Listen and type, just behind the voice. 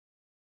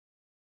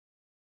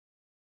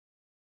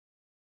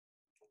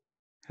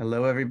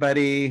Hello,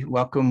 everybody.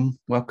 Welcome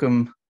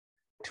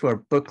to our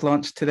book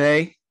launch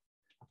today.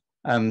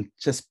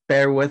 Just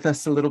bear with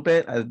us a little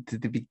bit at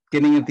the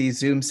beginning of these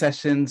Zoom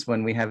sessions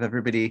when we have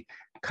everybody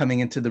coming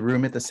into the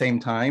room at the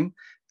same time.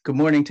 Good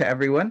morning to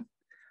everyone.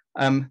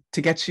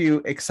 To get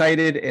you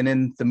excited and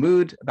in the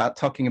mood about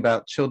talking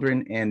about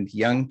children and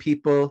young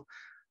people,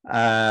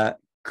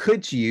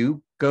 could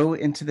you go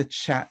into the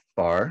chat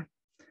bar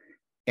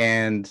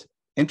and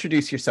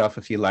introduce yourself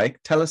if you like,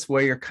 tell us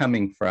where you're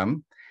coming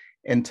from,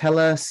 and tell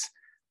us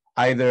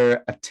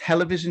either a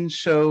television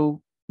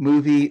show,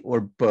 movie, or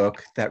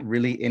book that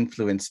really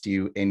influenced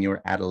you in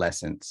your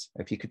adolescence.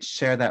 If you could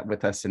share that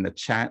with us in the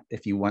chat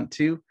if you want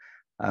to,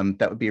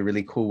 that would be a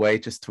really cool way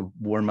just to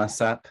warm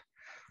us up.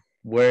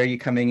 Where are you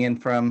coming in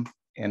from,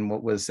 and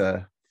what was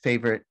a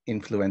favorite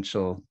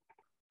influential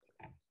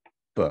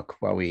book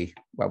while we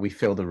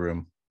fill the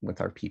room with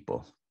our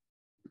people?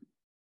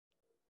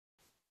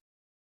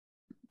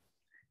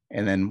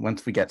 And then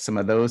once we get some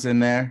of those in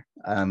there,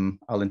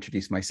 I'll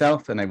introduce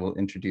myself and I will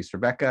introduce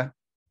Rebecca.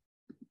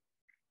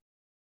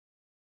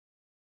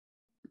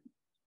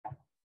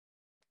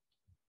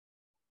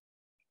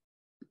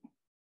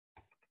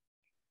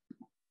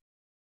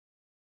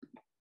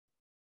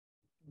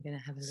 I'm gonna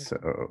have a look.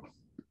 So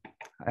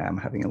I am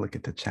having a look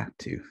at the chat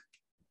too.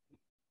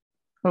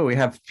 Oh, we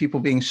have people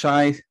being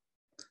shy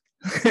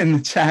in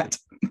the chat.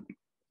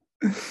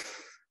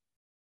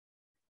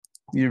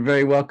 You're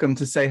very welcome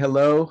to say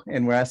hello,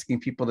 and we're asking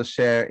people to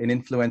share an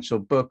influential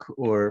book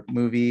or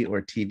movie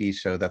or TV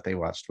show that they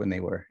watched when they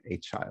were a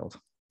child.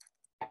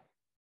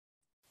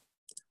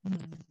 I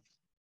don't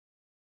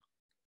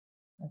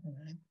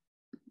know.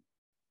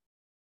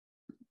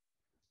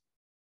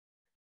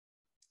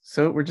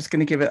 So we're just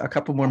going to give it a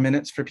couple more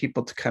minutes for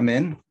people to come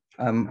in.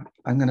 I'm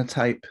going to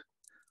type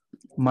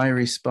my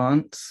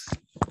response.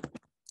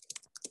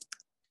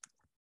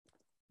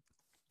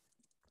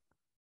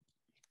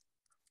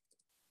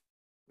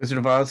 Wizard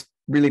of Oz,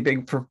 really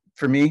big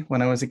for me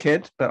when I was a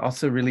kid, but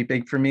also really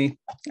big for me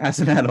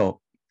as an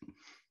adult.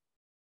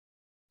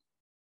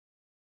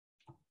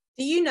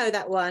 Do you know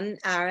that one,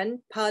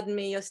 Aaron? Pardon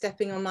me, you're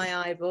stepping on my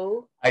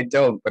eyeball. I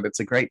don't, but it's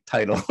a great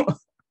title.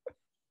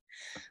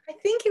 I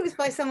think it was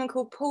by someone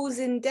called Paul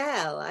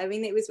Zindel. I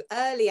mean, it was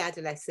early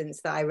adolescence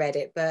that I read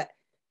it, but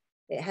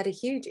it had a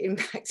huge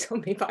impact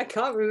on me, but I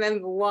can't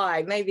remember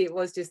why. Maybe it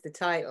was just the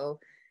title.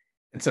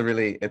 It's a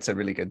really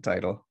good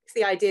title. It's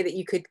the idea that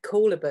you could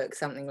call a book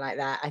something like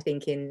that, I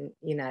think in,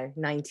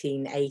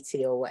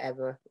 1980 or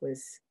whatever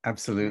was.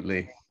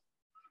 Absolutely.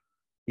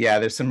 Yeah,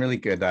 there's some really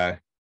good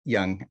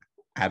young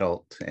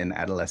adult and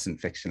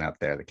adolescent fiction out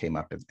there that came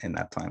up in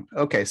that time.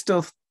 Okay,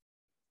 still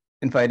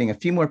inviting a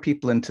few more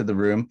people into the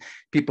room.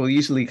 People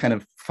usually kind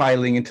of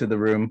filing into the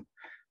room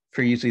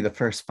for usually the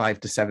first 5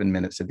 to 7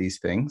 minutes of these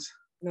things.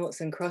 Noughts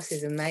and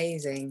crosses,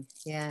 amazing.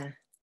 Yeah.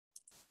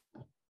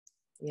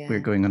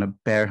 We're going on a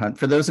bear hunt.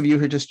 For those of you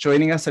who are just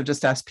joining us, I've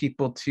just asked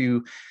people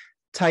to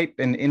type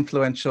an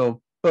influential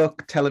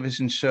book,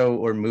 television show,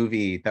 or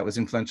movie that was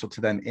influential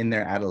to them in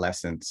their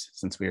adolescence,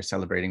 since we are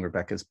celebrating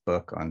Rebecca's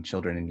book on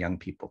children and young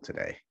people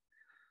today.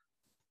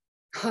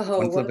 Oh,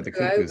 One Flew Over the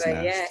Cuckoo's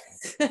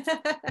Nest. Yes.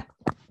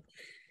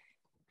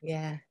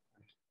 Yeah.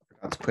 I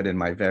forgot to put in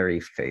my very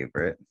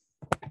favorite.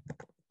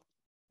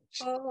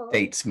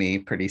 Dates me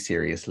pretty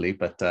seriously,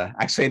 but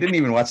actually I didn't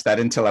even watch that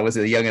until I was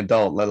a young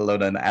adult, let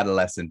alone an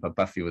adolescent, but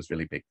Buffy was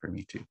really big for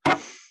me too.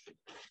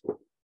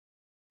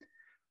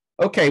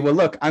 Okay, well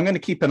look, I'm going to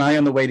keep an eye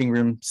on the waiting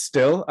room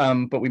still,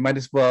 but we might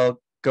as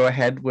well go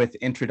ahead with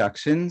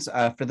introductions.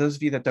 For those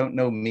of you that don't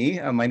know me,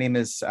 my name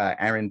is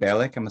Aaron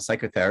Balick. I'm a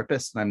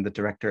psychotherapist and I'm the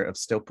director of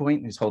Still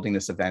Point, who's holding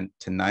this event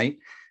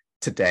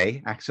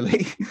today,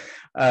 actually.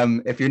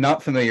 If you're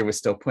not familiar with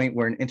Still Point,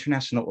 we're an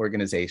international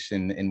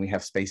organization and we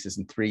have spaces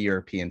in 3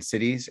 European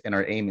cities. And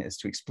our aim is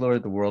to explore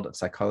the world of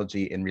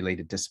psychology and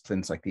related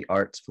disciplines like the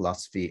arts,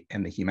 philosophy,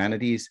 and the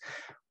humanities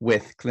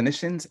with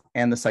clinicians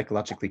and the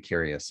psychologically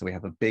curious. So we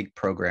have a big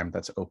program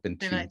that's open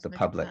to the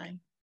public.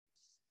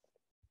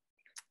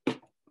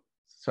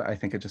 So I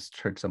think I just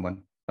heard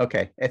someone.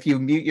 Okay, if you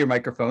mute your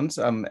microphones,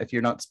 if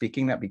you're not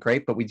speaking, that'd be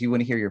great, but we do want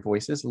to hear your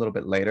voices a little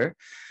bit later.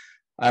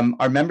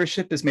 Our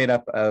membership is made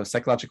up of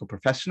psychological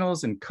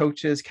professionals and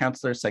coaches,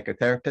 counselors,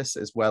 psychotherapists,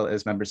 as well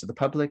as members of the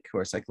public who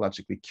are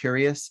psychologically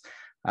curious.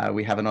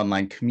 We have an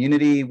online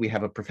community. We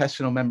have a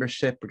professional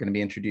membership. We're going to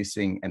be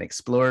introducing an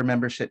Explorer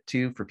membership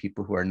too for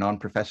people who are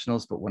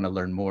non-professionals but want to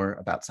learn more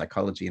about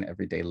psychology in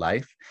everyday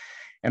life.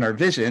 And our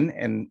vision,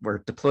 and we're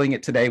deploying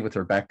it today with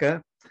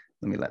Rebecca.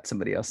 Let me let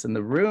somebody else in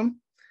the room.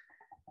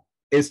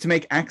 Is to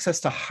make access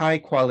to high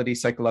quality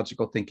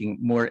psychological thinking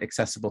more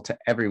accessible to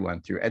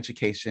everyone through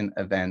education,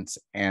 events,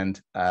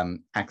 and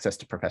access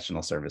to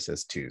professional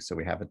services too. So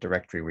we have a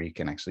directory where you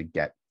can actually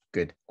get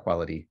good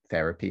quality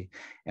therapy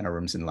in our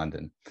rooms in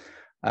London.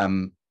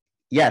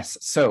 Yes,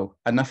 so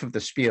enough of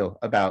the spiel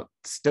about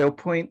Still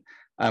Point.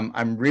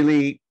 I'm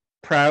really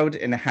proud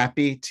and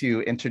happy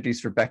to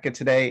introduce Rebecca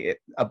today.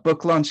 A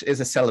book launch is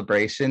a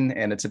celebration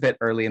and it's a bit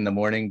early in the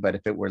morning, but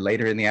if it were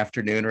later in the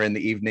afternoon or in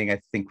the evening, I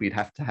think we'd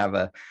have to have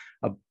a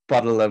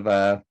bottle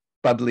of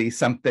bubbly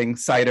something,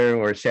 cider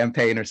or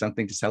champagne or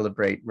something to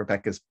celebrate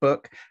Rebecca's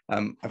book.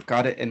 I've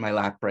got it in my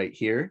lap right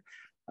here.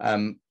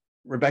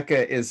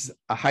 Rebecca is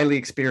a highly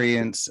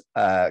experienced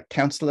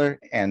counselor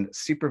and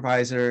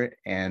supervisor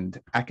and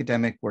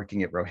academic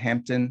working at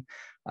Roehampton.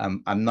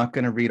 I'm not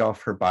going to read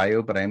off her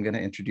bio, but I am going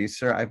to introduce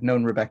her. I've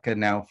known Rebecca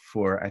now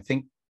for, I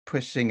think,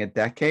 pushing a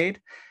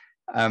decade.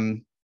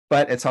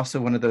 But it's also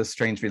one of those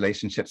strange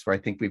relationships where I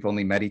think we've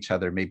only met each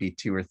other maybe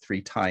 2 or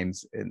 3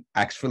 times, and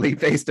actually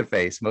face to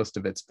face. Most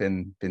of it's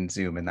been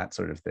Zoom and that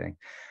sort of thing.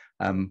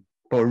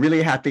 But we're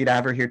really happy to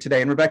have her here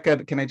today. And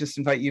Rebecca, can I just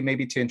invite you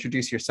maybe to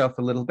introduce yourself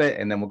a little bit,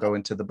 and then we'll go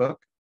into the book?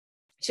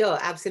 Sure,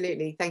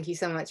 absolutely. Thank you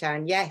so much,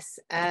 Aaron. Yes.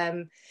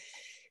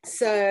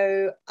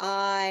 So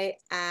I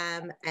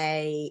am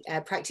a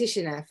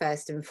practitioner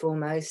first and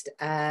foremost.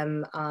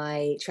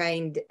 I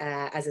trained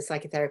as a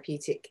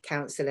psychotherapeutic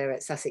counsellor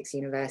at Sussex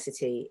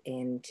University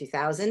in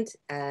 2000,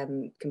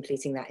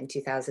 completing that in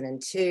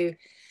 2002.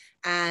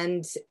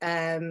 And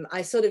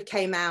I sort of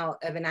came out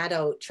of an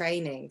adult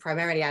training,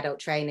 primarily adult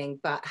training,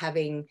 but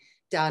having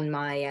done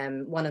my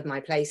one of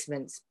my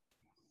placements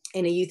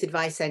in a youth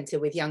advice centre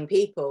with young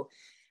people.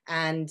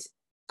 And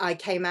I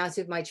came out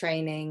of my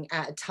training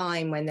at a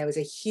time when there was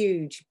a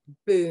huge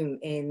boom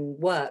in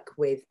work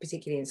with,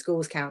 particularly in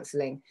schools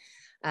counselling,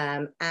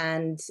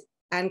 and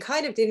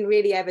kind of didn't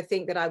really ever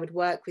think that I would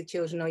work with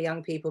children or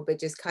young people, but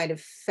just kind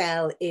of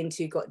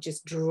got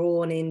just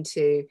drawn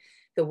into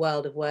the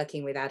world of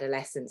working with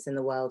adolescents and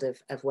the world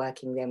of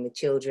working then with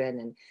children,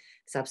 and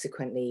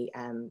subsequently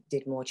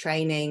did more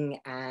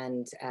training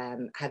and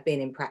have been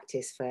in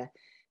practice for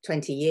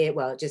 20 years,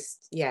 well,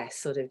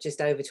 sort of just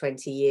over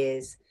 20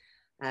 years.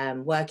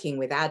 Working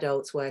with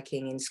adults,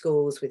 working in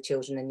schools with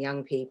children and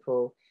young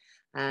people,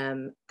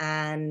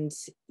 and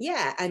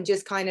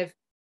just kind of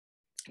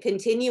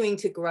continuing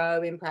to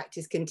grow in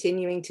practice,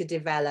 continuing to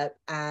develop.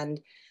 And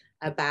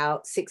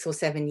about 6 or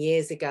 7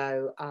 years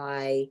ago,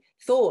 I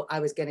thought I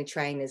was going to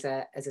train as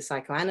a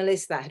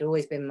psychoanalyst. That had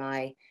always been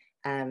my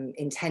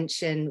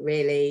intention,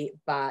 really.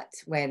 But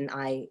when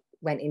I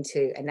went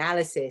into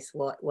analysis,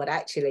 what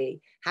actually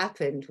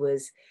happened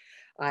was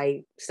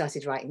I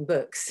started writing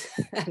books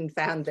and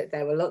found that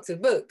there were lots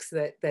of books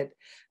that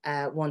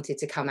wanted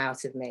to come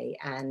out of me.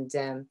 And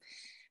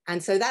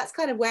so that's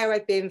kind of where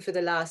I've been for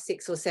the last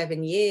 6 or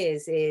 7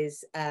 years,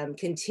 is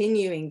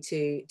continuing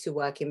to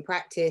work in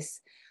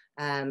practice.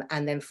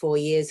 And then 4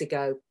 years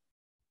ago,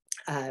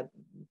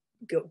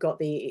 got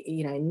the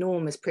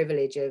enormous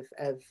privilege of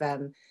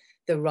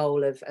the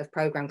role of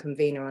program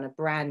convener on a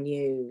brand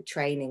new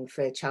training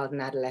for child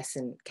and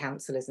adolescent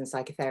counsellors and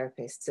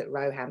psychotherapists at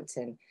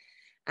Roehampton.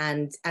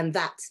 And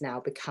that's now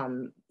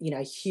become,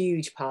 a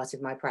huge part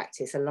of my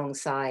practice,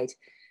 alongside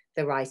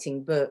the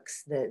writing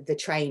books, the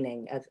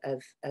training of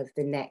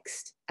the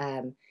next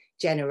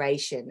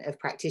generation of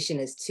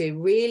practitioners to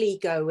really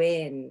go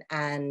in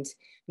and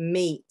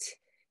meet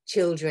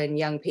children,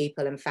 young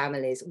people and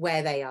families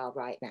where they are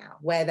right now,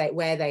 where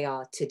they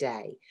are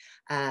today,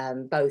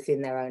 both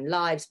in their own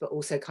lives, but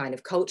also kind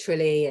of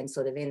culturally and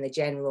sort of in the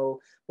general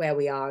where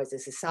we are as a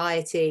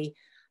society.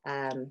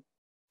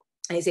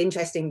 It's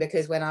interesting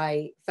because when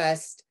I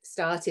first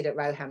started at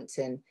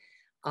Roehampton,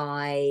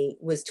 I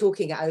was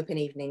talking at open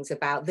evenings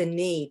about the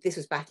need, this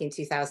was back in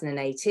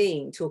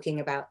 2018, talking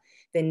about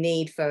the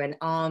need for an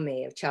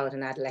army of child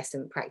and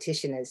adolescent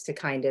practitioners to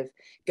kind of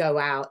go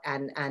out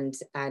and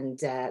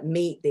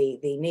meet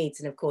the needs.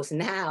 And of course,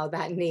 now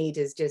that need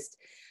has just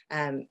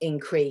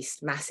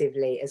increased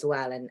massively as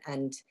well.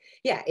 And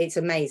yeah, it's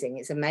amazing.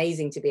 It's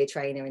amazing to be a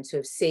trainer and to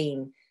have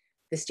seen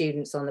the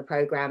students on the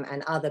program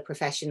and other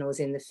professionals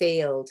in the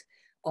field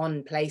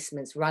on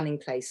placements, running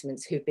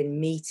placements, who've been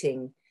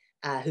meeting,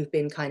 who've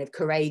been kind of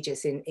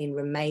courageous in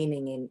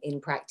remaining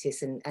in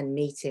practice and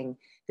meeting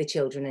the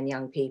children and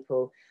young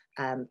people,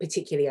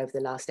 particularly over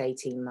the last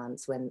 18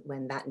 months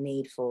when that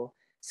need for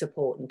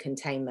support and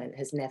containment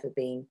has never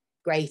been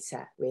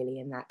greater, really,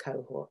 in that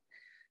cohort.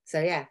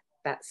 So yeah,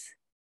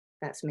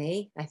 that's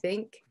me, I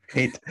think.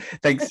 Great.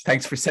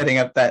 Thanks for setting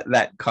up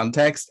that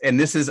context. And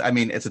this is,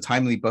 it's a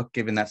timely book,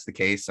 given that's the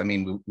case.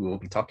 We will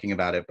be talking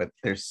about it, but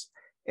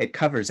it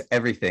covers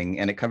everything,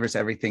 and it covers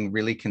everything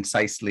really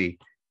concisely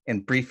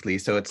and briefly.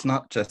 So it's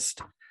not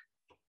just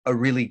a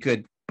really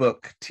good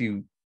book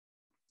to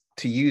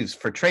use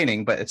for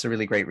training, but it's a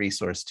really great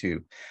resource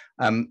too.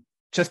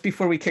 Just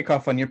before we kick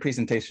off on your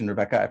presentation,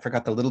 Rebecca, I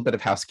forgot the little bit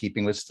of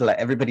housekeeping, which is to let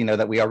everybody know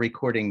that we are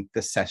recording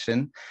this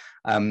session,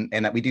 and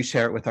that we do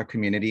share it with our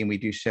community, and we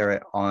do share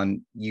it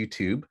on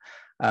YouTube.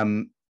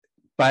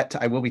 But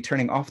I will be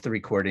turning off the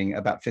recording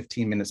about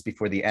 15 minutes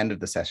before the end of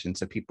the session.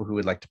 So people who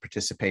would like to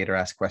participate or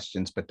ask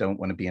questions but don't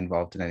want to be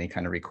involved in any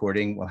kind of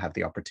recording will have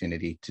the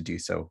opportunity to do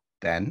so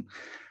then.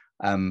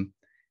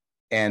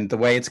 And the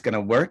way it's going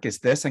to work is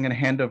this. I'm going to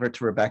hand over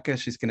to Rebecca.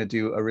 She's going to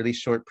do a really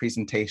short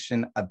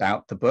presentation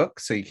about the book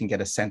so you can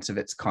get a sense of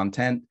its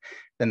content.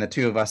 Then the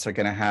two of us are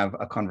going to have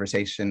a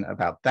conversation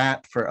about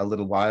that for a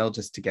little while,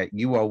 just to get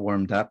you all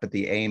warmed up. But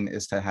the aim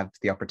is to have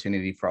the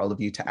opportunity for all of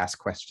you to ask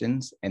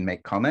questions and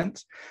make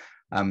comments.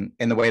 And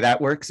the way that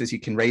works is you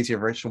can raise your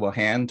virtual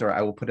hand, or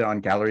I will put it on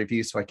gallery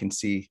view so I can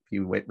see if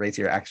you raise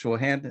your actual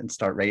hand and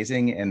start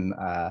raising, and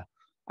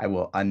I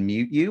will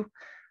unmute you.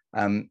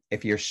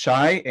 If you're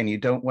shy and you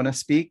don't want to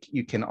speak,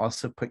 you can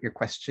also put your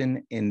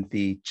question in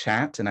the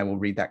chat and I will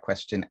read that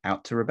question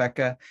out to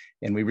Rebecca.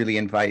 And we really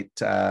invite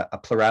a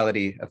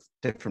plurality of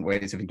different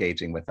ways of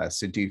engaging with us.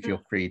 So do feel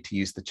free to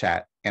use the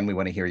chat, and we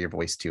want to hear your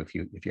voice too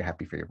if you're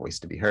happy for your voice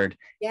to be heard.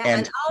 Yeah,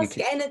 and ask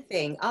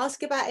anything.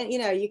 Ask about, you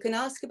know, you can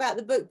ask about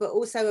the book, but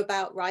also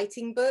about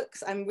writing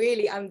books.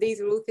 These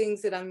are all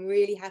things that I'm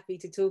really happy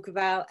to talk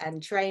about,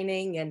 and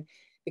training and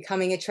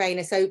becoming a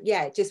trainer. So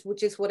yeah, just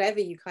whatever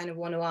you kind of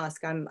want to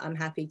ask, I'm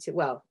happy to,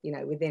 well, you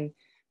know, within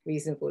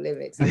reasonable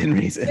limits. Within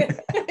reason.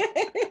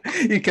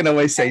 You can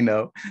always say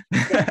no.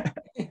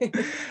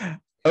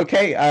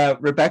 Okay,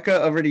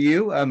 Rebecca, over to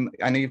you. I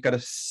know you've got a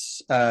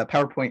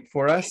PowerPoint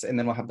for us, and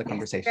then we'll have the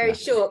conversation. Very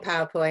short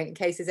PowerPoint, in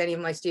case there's any of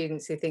my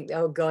students who think,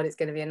 oh God, it's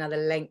going to be another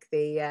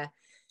lengthy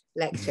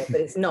lecture,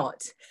 but it's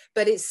not.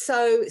 But it's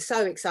so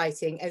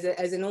exciting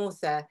as an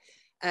author,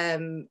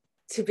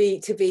 to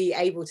be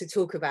able to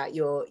talk about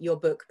your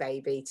book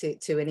baby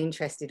to an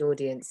interested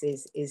audience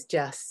is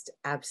just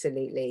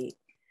absolutely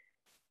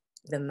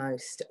the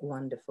most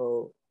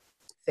wonderful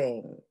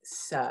thing.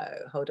 So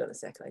hold on a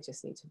second, I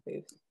just need to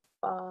move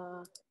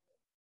far.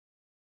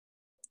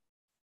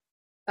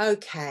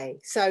 Okay,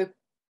 so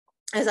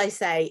as I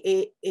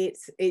say,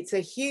 it's a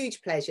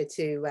huge pleasure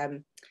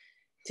to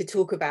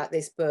talk about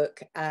this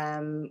book.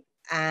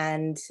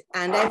 And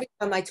every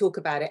time I talk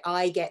about it,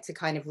 I get to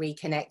kind of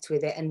reconnect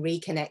with it and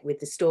reconnect with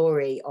the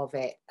story of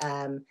it.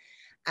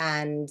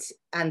 And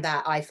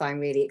that I find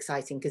really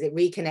exciting, because it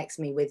reconnects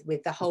me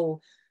with the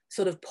whole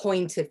sort of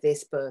point of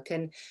this book.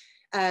 And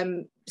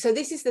so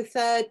this is the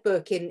third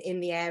book in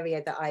the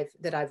area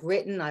that I've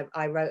written.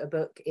 I wrote a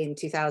book in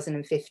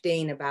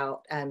 2015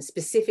 about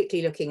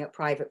specifically looking at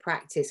private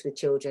practice with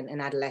children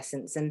and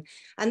adolescents. And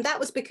that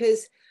was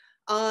because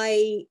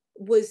I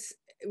was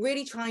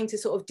really trying to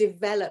sort of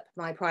develop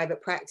my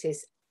private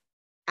practice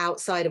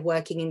outside of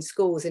working in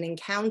schools, and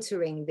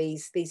encountering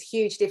these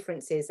huge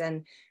differences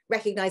and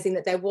recognizing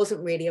that there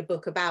wasn't really a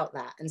book about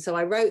that. And so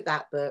I wrote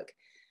that book.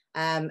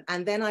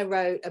 And then I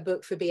wrote a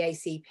book for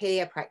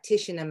BACP, a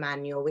practitioner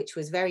manual, which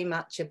was very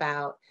much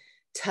about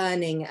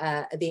turning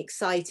the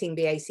exciting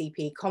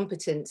BACP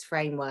competence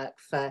framework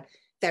for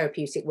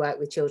therapeutic work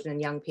with children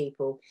and young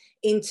people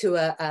into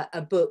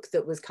a book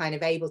that was kind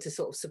of able to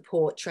sort of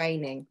support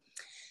training.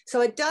 So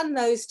I'd done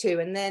those two,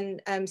 and then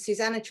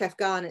Susanna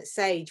Treff-Garnett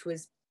Sage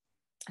was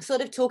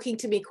sort of talking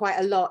to me quite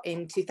a lot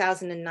in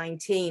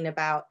 2019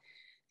 about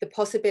the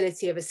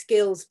possibility of a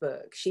skills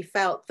book. She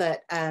felt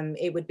that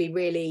it would be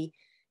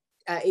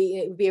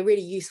a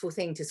really useful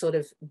thing to sort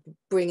of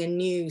bring a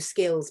new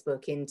skills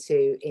book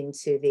into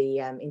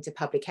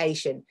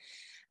publication.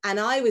 And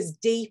I was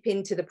deep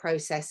into the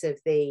process of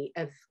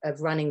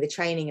running the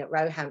training at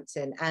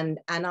Roehampton, and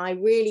I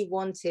really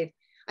wanted,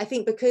 I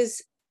think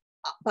because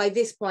by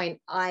this point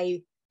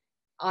I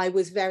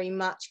was very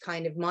much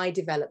kind of, my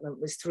development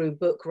was through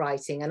book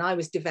writing, and I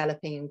was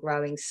developing and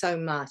growing so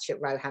much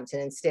at Roehampton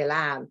and still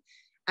am.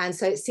 And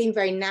so it seemed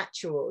very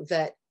natural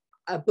that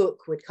a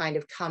book would kind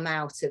of come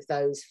out of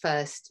those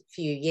first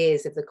few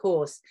years of the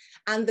course,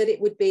 and that it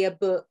would be a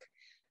book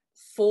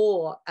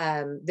for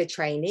the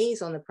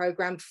trainees on the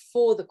program,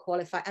 for the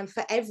qualified, and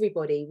for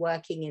everybody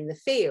working in the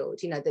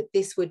field, you know, that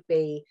this would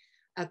be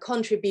a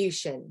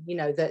contribution, you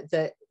know,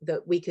 that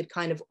we could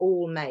kind of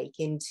all make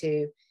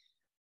into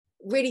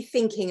really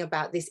thinking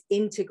about this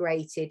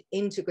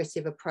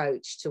integrative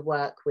approach to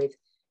work with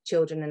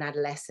children and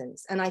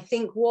adolescents. And I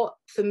think what,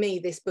 for me,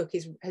 this book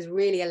has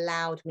really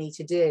allowed me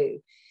to do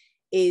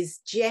is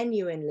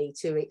genuinely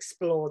to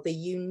explore the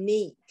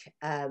unique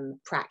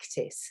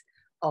practice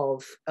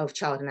of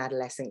child and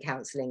adolescent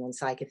counselling and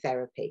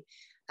psychotherapy.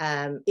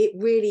 It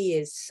really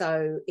is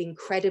so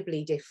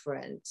incredibly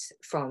different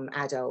from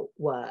adult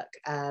work.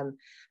 And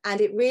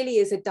it really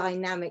is a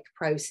dynamic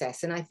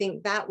process. And I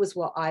think that was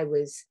what I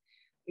was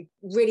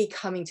really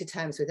coming to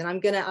terms with. And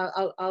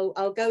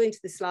I'll go into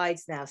the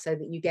slides now so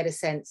that you get a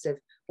sense of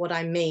what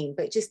I mean.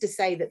 But just to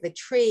say that the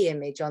tree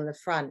image on the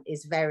front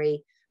is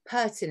very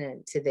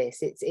pertinent to this.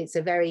 It's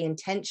a very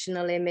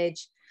intentional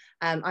image.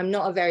 I'm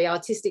not a very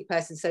artistic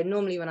person, so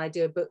normally when I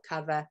do a book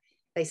cover,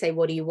 they say,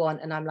 what do you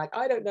want? And I'm like,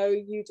 I don't know,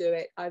 you do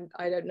it.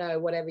 I don't know,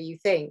 whatever you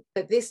think.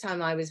 But this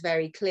time I was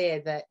very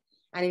clear that,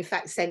 and in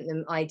fact sent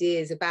them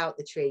ideas about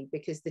the tree,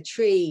 because the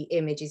tree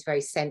image is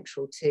very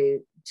central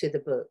to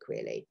the book,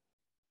 really.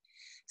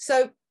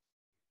 So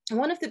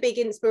one of the big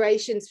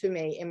inspirations for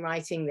me in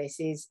writing this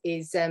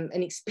is an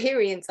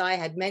experience I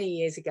had many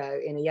years ago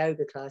in a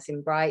yoga class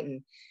in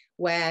Brighton,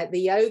 where the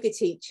yoga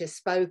teacher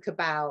spoke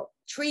about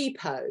tree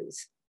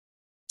pose.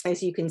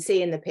 As you can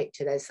see in the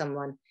picture, there's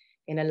someone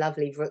in a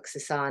lovely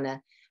Vrksasana.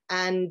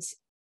 And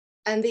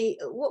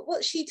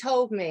what she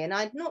told me, and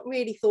I'd not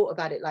really thought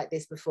about it like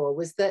this before,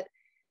 was that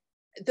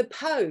the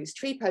pose,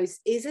 tree pose,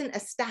 isn't a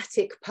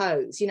static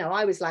pose. You know,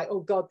 I was like,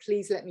 oh God,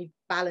 please let me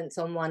balance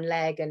on one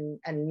leg and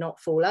not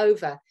fall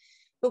over.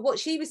 But what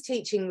she was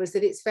teaching was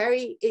that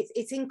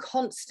it's in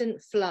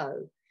constant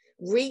flow,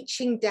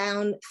 reaching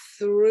down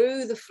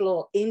through the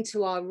floor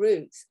into our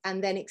roots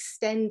and then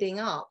extending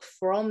up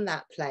from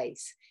that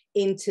place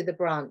into the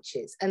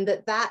branches, and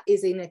that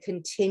is in a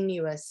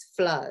continuous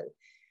flow.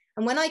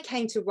 And when I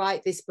came to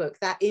write this book,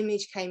 that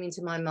image came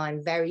into my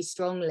mind very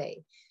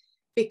strongly,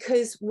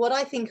 because what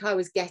I think I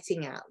was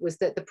getting at was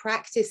that the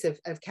practice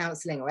of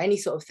counselling or any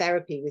sort of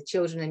therapy with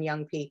children and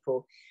young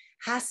people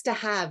has to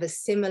have a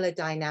similar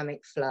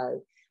dynamic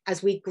flow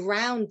as we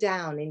ground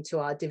down into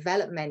our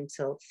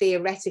developmental,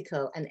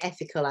 theoretical, and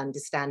ethical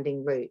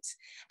understanding roots.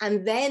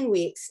 And then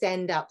we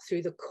extend up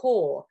through the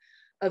core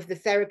of the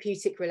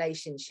therapeutic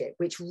relationship,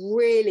 which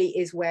really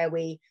is where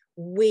we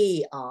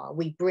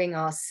bring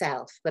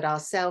ourself, but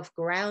ourself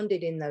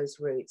grounded in those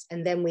roots.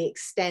 And then we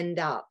extend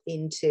up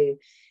into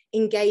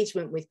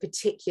engagement with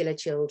particular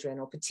children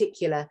or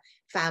particular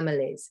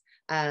families,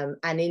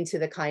 and into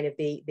the kind of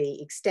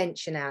the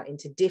extension out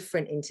into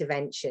different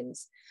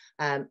interventions.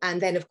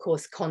 And then, of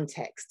course,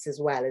 contexts as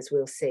well, as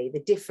we'll see,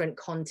 the different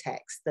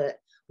contexts that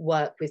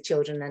work with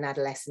children and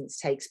adolescents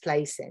takes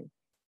place in.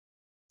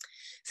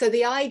 So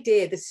the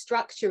idea, the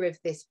structure of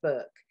this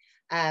book,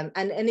 and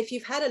if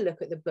you've had a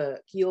look at the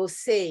book, you'll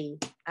see,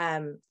 I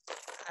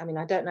mean,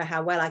 I don't know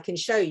how well I can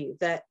show you,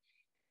 that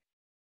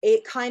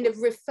it kind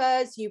of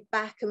refers you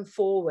back and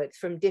forward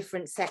from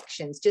different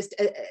sections, just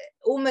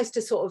almost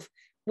to sort of,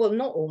 well,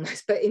 not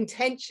almost, but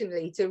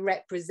intentionally to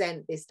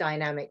represent this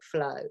dynamic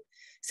flow.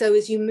 So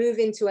as you move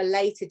into a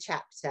later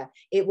chapter,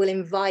 it will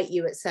invite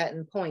you at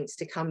certain points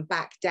to come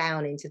back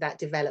down into that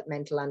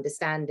developmental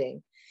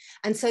understanding.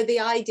 And so the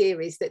idea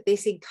is that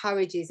this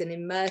encourages an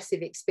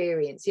immersive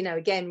experience, you know,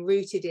 again,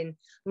 rooted in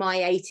my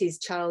 80s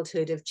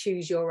childhood of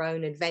choose your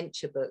own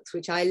adventure books,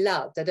 which I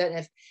loved. I don't know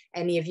if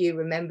any of you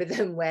remember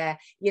them, where,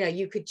 you know,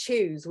 you could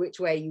choose which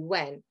way you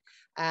went.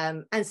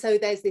 And so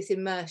there's this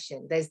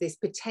immersion, there's this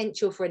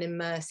potential for an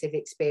immersive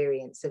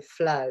experience of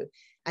flow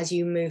as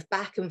you move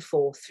back and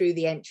forth through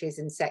the entries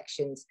and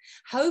sections,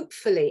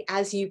 hopefully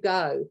as you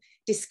go,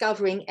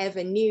 discovering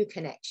ever new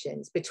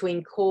connections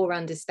between core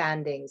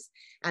understandings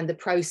and the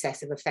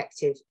process of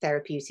effective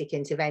therapeutic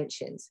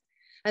interventions.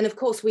 And of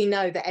course, we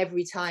know that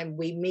every time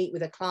we meet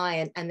with a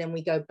client and then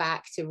we go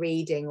back to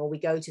reading, or we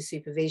go to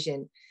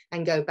supervision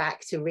and go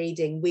back to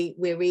reading,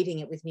 we're reading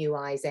it with new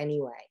eyes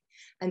anyway.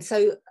 And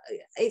so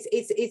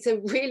it's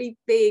a really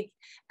big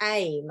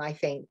aim, I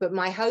think. But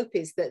my hope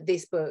is that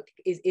this book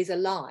is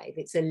alive.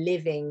 It's a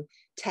living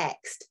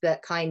text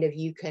that kind of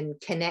you can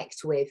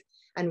connect with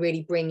and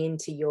really bring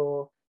into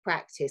your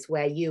practice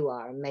where you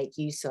are and make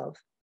use of.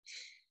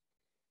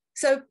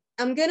 So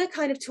I'm going to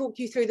kind of talk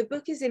you through. The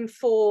book is in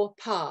 4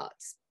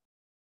 parts.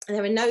 And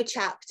there are no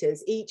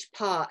chapters. Each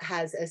part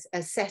has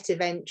a set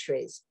of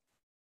entries.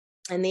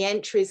 And the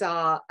entries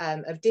are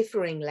of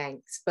differing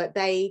lengths, but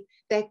they're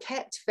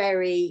kept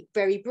very,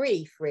 very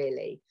brief,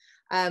 really.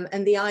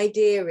 And the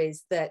idea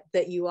is that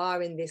you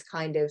are in this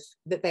kind of,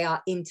 that they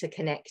are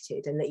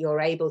interconnected, and that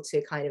you're able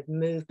to kind of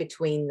move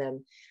between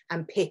them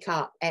and pick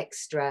up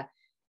extra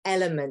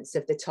elements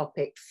of the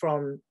topic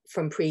from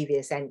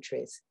previous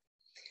entries.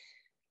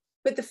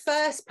 But the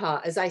first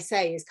part, as I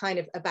say, is kind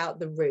of about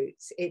the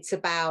roots. It's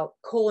about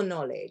core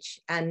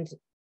knowledge. And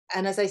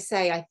as I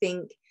say, I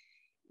think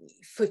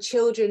for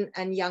children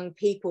and young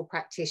people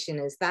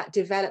practitioners, that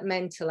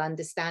developmental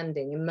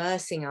understanding,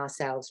 immersing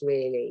ourselves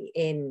really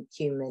in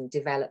human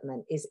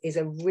development is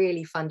a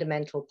really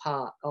fundamental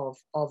part of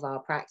our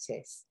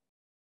practice.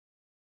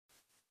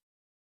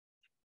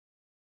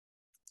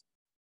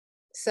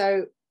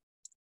 So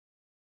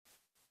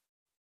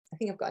I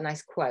think I've got a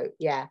nice quote,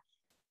 yeah.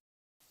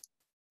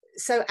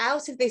 So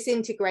out of this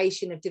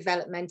integration of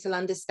developmental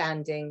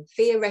understanding,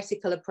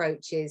 theoretical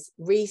approaches,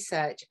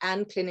 research,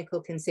 and clinical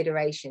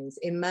considerations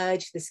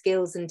emerge the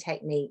skills and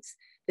techniques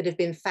that have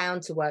been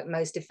found to work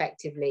most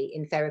effectively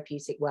in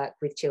therapeutic work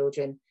with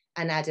children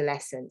and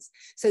adolescents.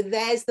 So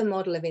there's the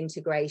model of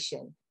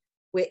integration.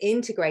 We're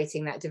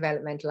integrating that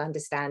developmental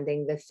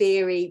understanding, the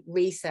theory,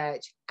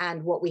 research,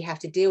 and what we have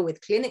to deal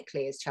with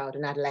clinically as child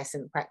and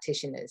adolescent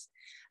practitioners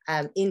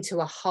into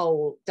a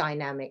whole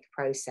dynamic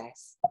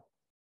process.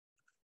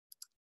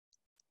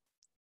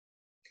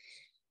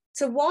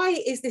 So why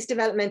is this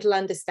developmental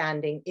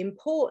understanding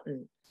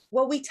important?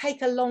 Well, we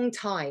take a long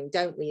time,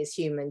 don't we, as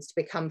humans, to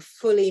become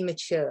fully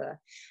mature.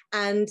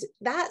 And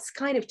that's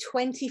kind of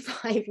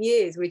 25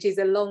 years, which is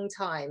a long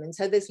time. And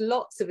so there's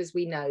lots of, as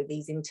we know,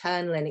 these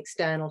internal and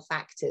external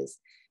factors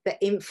that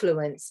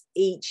influence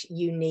each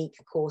unique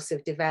course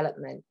of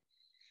development.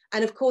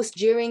 And of course,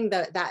 during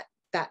that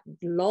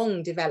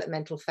long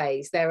developmental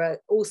phase, there are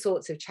all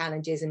sorts of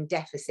challenges and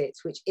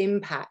deficits which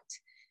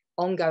impact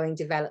ongoing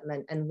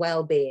development and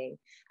well-being.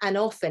 And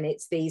often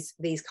it's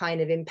these kind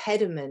of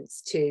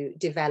impediments to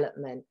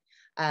development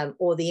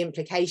or the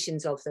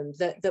implications of them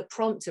that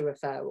prompt a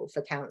referral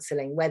for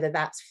counselling, whether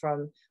that's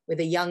with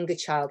a younger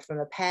child from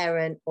a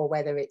parent, or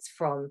whether it's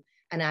from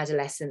an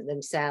adolescent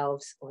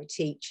themselves or a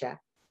teacher.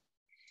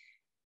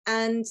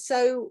 And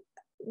so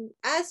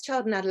as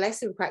child and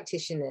adolescent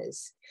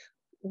practitioners,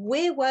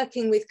 we're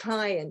working with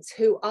clients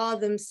who are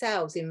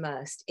themselves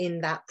immersed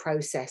in that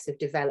process of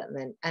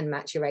development and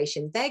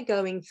maturation. They're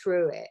going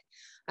through it.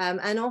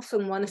 And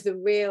often one of the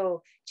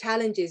real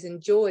challenges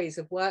and joys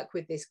of work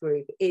with this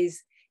group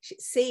is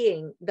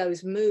seeing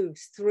those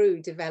moves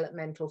through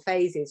developmental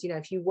phases. You know,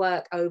 if you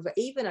work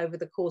even over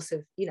the course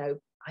of, you know,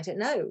 I don't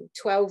know,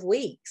 12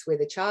 weeks with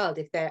a child,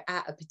 if they're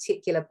at a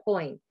particular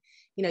point,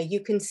 you know, you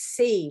can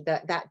see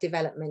that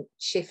development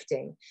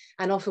shifting.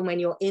 And often when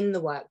you're in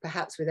the work,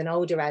 perhaps with an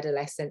older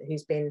adolescent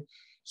who's been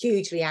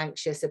hugely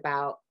anxious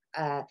about,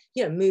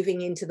 you know,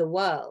 moving into the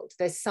world,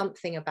 there's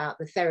something about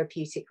the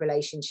therapeutic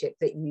relationship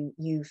that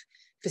you've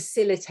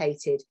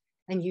facilitated,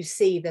 and you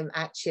see them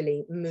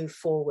actually move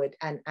forward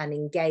and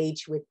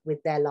engage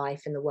with their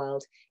life in the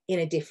world in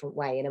a different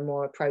way, in a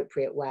more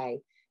appropriate way,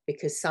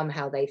 because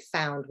somehow they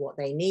found what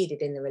they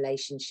needed in the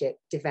relationship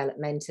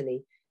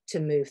developmentally to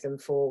move them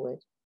forward.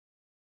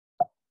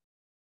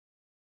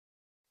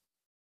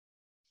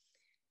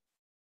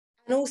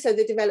 And also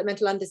the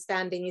developmental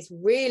understanding is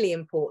really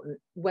important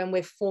when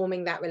we're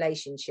forming that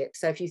relationship.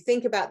 So if you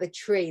think about the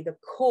tree, the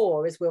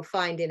core, as we'll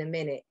find in a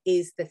minute,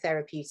 is the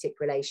therapeutic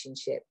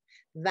relationship.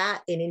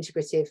 That in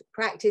integrative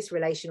practice,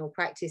 relational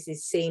practice,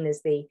 is seen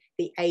as the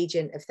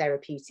agent of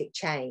therapeutic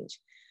change.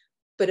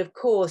 But of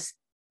course,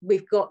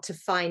 we've got to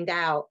find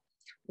out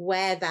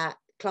where that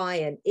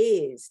client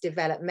is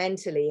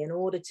developmentally in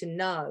order to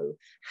know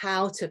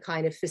how to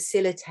kind of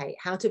facilitate,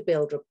 how to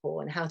build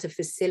rapport and how to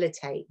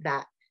facilitate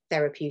that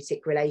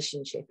therapeutic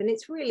relationship. And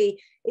it's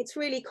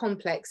really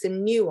complex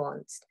and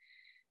nuanced.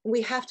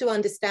 We have to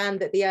understand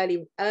that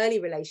the early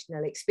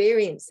relational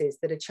experiences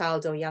that a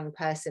child or young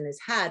person has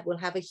had will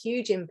have a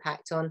huge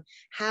impact on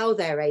how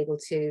they're able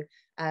to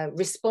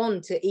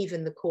respond to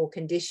even the core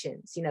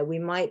conditions. You know, we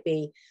might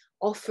be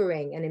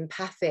offering an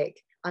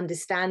empathic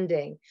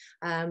understanding,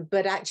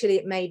 but actually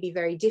it may be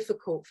very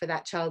difficult for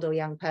that child or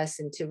young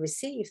person to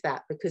receive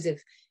that because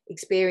of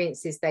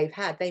experiences they've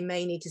had. They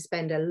may need to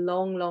spend a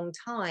long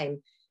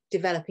time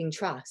developing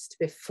trust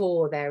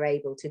before they're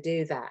able to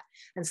do that.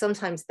 And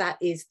sometimes that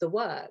is the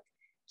work,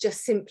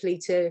 just simply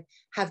to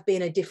have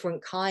been a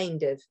different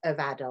kind of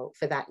adult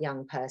for that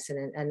young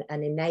person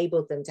and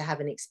enabled them to have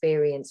an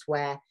experience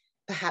where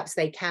perhaps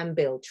they can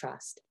build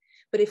trust.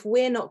 But if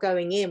we're not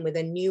going in with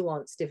a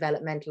nuanced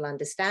developmental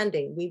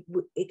understanding,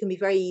 it can be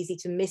very easy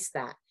to miss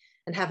that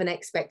and have an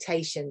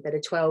expectation that a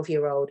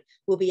 12-year-old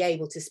will be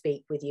able to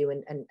speak with you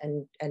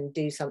and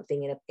do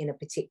something in a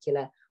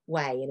particular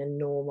way, in a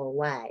normal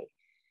way.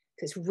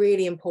 It's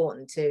really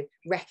important to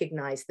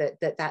recognize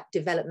that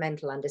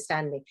developmental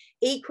understanding.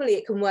 Equally,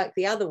 it can work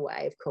the other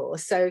way, of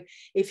course. So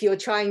if you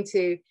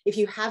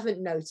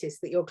haven't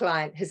noticed that your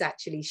client has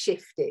actually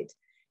shifted,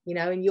 you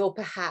know, and you're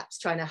perhaps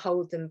trying to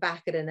hold them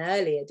back at an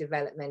earlier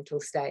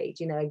developmental stage,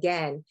 you know,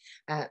 again,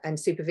 and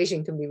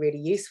supervision can be really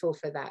useful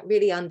for that,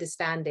 really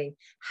understanding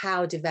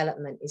how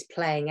development is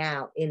playing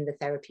out in the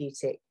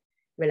therapeutic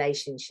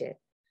relationship.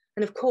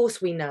 And of course,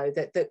 we know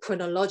that the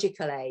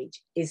chronological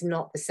age is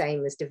not the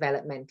same as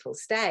developmental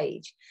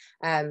stage.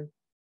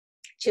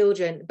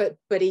 Children,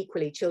 but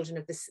equally children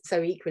of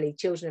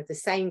the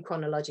same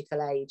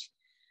chronological age,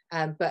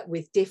 but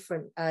with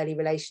different early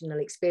relational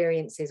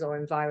experiences or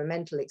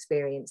environmental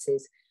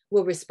experiences,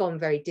 will respond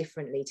very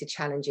differently to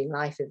challenging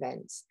life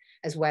events,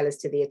 as well as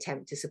to the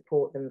attempt to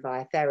support them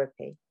via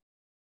therapy.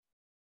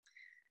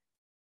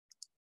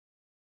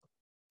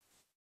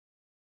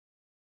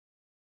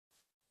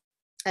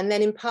 And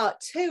then in part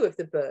 2 of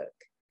the book,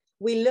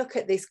 we look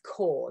at this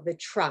core, the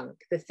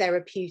trunk, the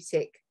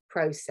therapeutic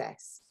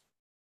process.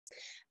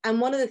 And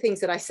one of the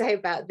things that I say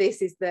about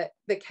this is that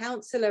the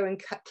counsellor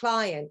and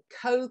client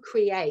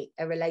co-create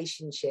a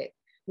relationship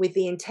with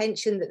the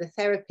intention that the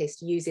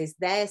therapist uses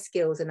their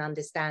skills and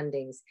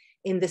understandings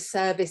in the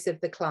service of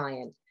the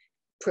client,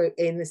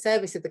 in the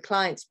service of the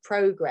client's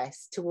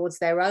progress towards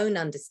their own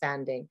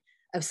understanding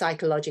of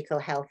psychological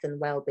health and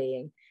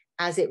well-being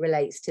as it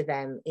relates to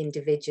them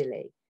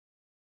individually.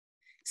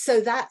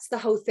 So that's the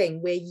whole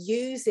thing. We're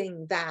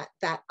using that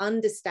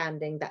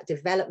understanding, that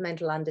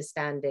developmental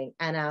understanding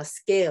and our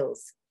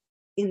skills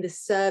in the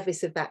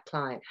service of that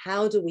client.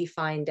 How do we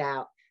find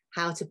out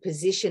how to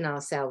position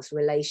ourselves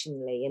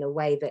relationally in a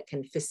way that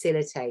can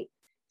facilitate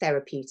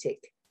therapeutic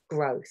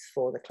growth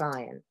for the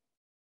client?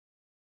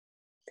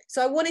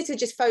 So I wanted to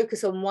just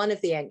focus on one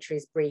of the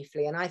entries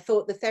briefly, and I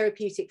thought the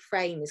therapeutic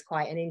frame is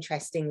quite an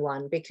interesting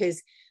one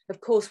because, of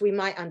course, we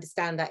might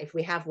understand that if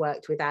we have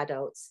worked with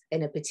adults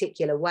in a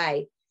particular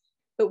way,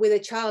 but with a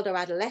child or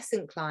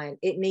adolescent client,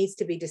 it needs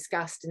to be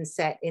discussed and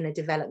set in a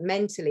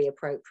developmentally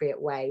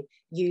appropriate way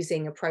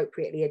using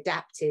appropriately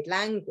adapted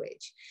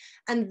language.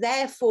 And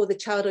therefore, the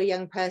child or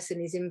young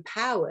person is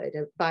empowered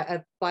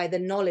by the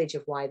knowledge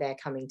of why they're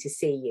coming to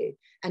see you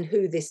and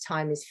who this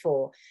time is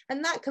for.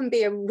 And that can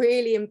be a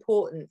really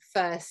important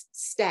first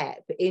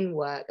step in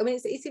work. I mean,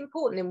 it's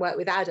important in work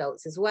with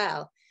adults as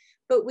well.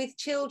 But with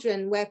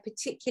children,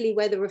 particularly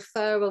where the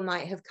referral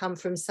might have come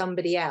from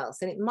somebody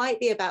else, and it might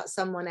be about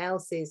someone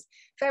else's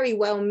very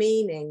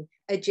well-meaning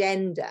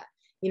agenda,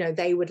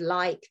 they would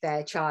like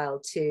their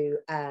child to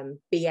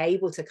be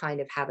able to kind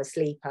of have a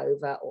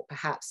sleepover, or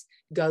perhaps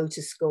go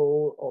to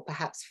school, or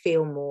perhaps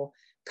feel more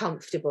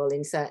comfortable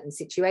in certain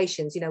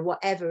situations,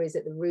 whatever is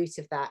at the root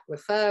of that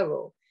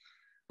referral.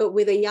 But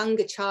with a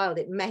younger child,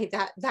 it may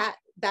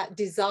that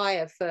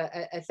desire for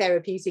a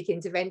therapeutic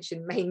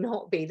intervention may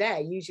not be there,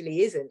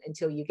 usually isn't,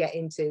 until you get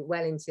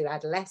into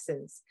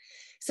adolescence.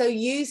 So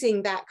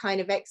using that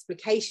kind of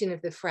explication of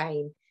the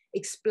frame,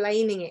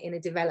 explaining it in a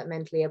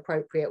developmentally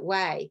appropriate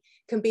way,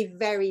 can be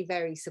very,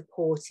 very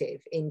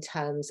supportive in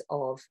terms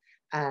of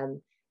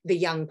the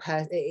young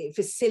person,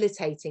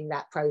 facilitating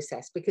that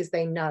process, because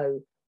they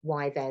know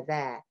why they're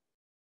there.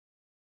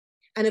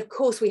 And of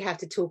course, we have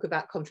to talk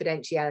about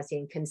confidentiality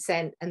and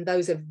consent, and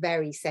those are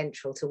very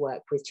central to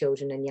work with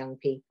children and young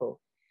people.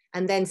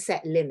 And then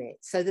set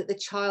limits so that the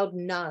child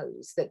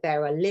knows that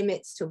there are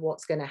limits to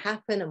what's going to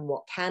happen and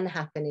what can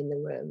happen in the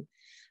room.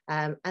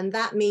 And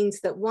that means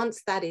that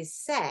once that is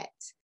set,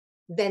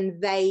 then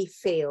they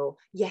feel,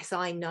 yes,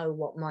 I know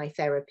what my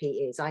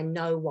therapy is. I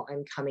know what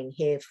I'm coming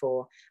here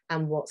for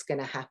and what's going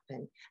to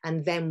happen.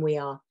 And then we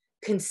are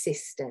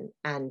consistent,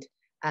 and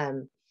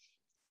we're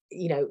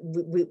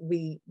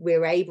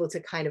able to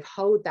kind of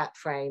hold that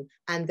frame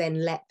and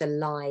then let the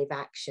live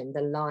action,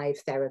 the live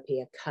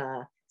therapy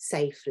occur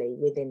safely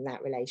within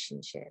that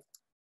relationship.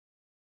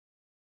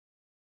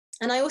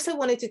 And I also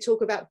wanted to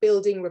talk about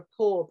building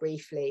rapport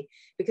briefly,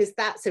 because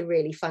that's a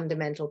really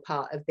fundamental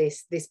part of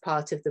this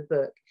part of the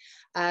book.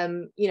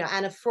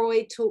 Anna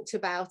Freud talked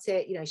about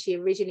it. She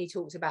originally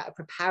talked about a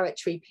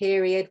preparatory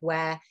period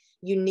where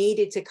you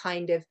needed to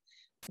kind of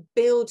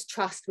build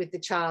trust with the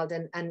child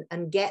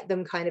and get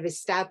them kind of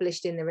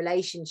established in the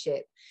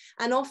relationship.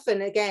 And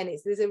often, again,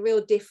 there's a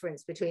real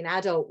difference between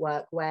adult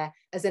work, where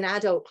as an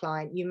adult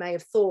client, you may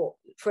have thought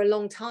for a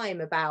long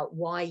time about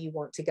why you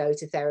want to go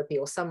to therapy,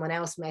 or someone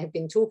else may have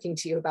been talking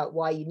to you about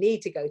why you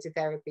need to go to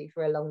therapy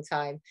for a long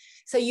time.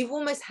 So you've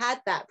almost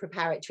had that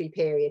preparatory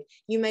period.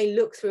 You may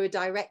look through a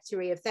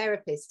directory of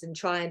therapists and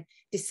try and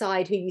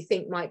decide who you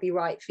think might be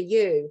right for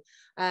you.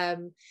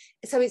 So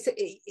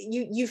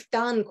you've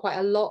done quite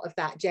a lot of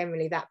that,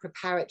 generally, that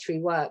preparatory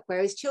work,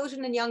 whereas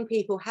children and young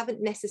people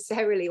haven't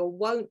necessarily or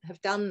won't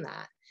have done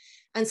that.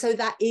 And so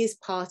that is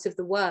part of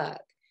the work,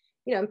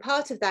 and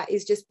part of that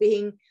is just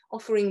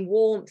offering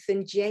warmth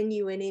and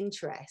genuine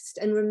interest,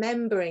 and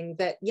remembering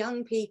that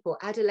young people,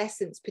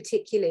 adolescents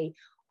particularly,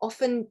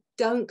 often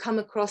don't come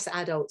across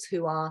adults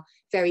who are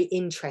very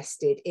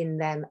interested in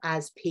them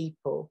as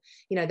people.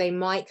 They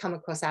might come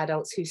across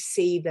adults who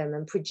see them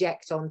and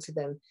project onto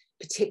them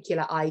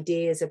particular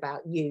ideas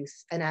about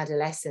youth and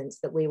adolescence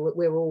that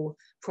we're all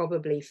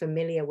probably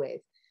familiar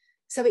with.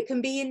 So it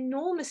can be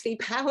enormously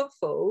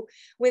powerful,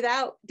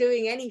 without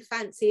doing any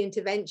fancy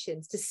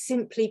interventions, to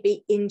simply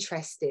be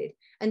interested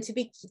and to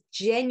be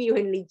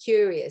genuinely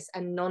curious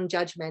and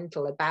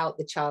non-judgmental about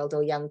the child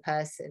or young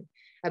person,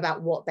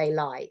 about what they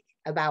like,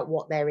 about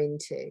what they're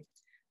into.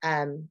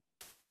 And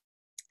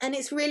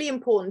it's really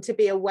important to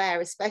be aware,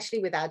 especially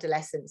with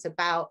adolescents,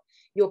 about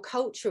your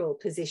cultural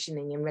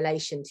positioning in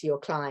relation to your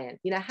client.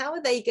 How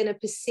are they going to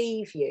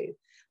perceive you?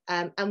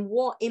 And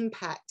what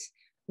impact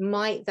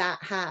might that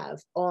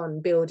have on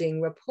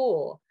building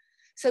rapport?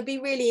 So be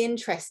really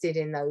interested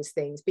in those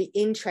things, be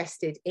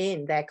interested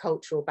in their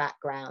cultural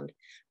background,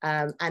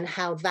 and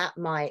how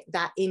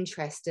that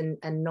interest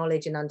and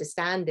knowledge and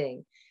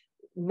understanding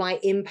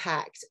might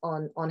impact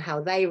on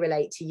how they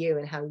relate to you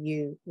and how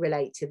you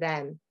relate to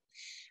them.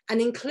 And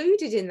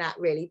included in that,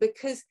 really,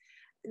 because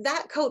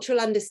that cultural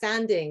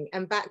understanding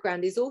and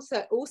background is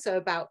also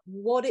about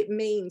what it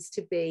means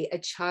to be a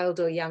child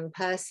or young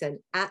person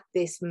at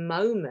this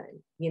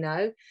moment,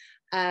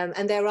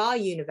 and there are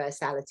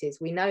universalities.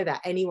 We know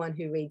that. Anyone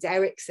who reads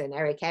Erik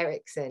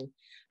Erikson,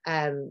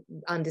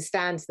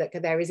 understands that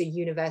there is a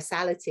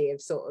universality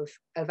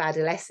of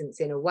adolescence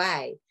in a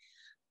way.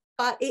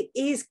 But it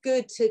is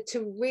good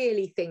to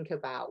really think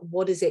about,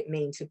 what does it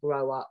mean to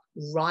grow up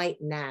right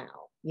now?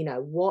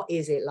 What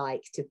is it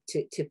like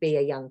to be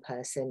a young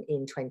person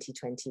in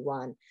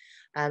 2021?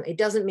 It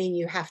doesn't mean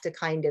you have to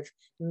kind of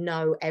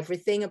know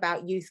everything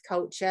about youth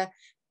culture,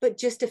 but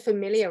just to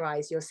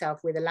familiarize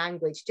yourself with a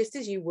language, just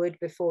as you would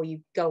before you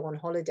go on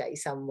holiday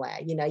somewhere.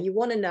 You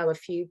want to know a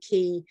few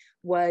key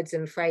words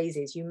and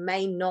phrases. You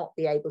may not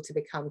be able to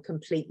become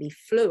completely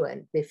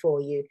fluent before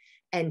you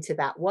enter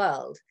that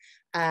world,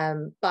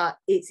 but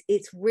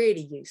it's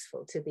really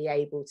useful to be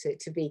able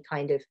to be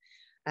kind of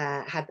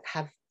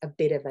have a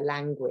bit of a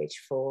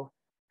language for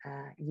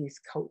youth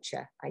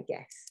culture, I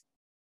guess.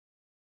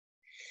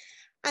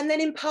 And then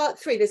in part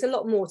 3, there's a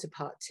lot more to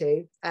part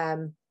 2,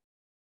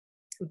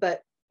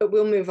 but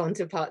we'll move on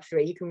to part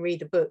 3. You can read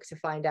the book to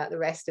find out the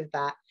rest of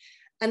that.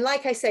 And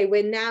like I say,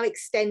 we're now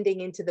extending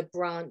into the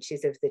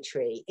branches of the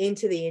tree,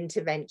 into the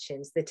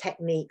interventions, the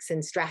techniques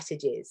and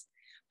strategies,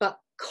 but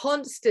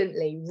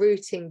constantly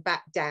rooting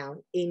back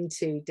down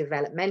into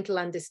developmental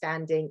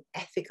understanding,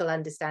 ethical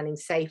understanding,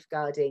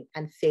 safeguarding,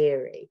 and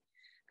theory.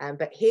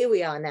 But here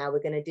we are now,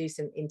 we're going to do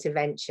some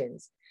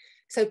interventions.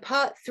 So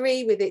part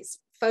 3, with its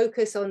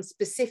focus on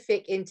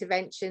specific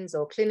interventions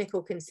or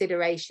clinical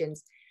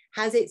considerations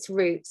has its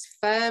roots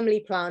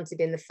firmly planted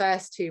in the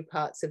first two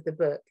parts of the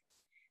book.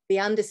 The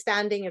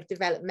understanding of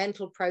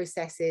developmental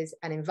processes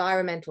and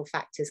environmental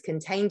factors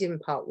contained in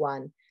part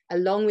one,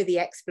 along with the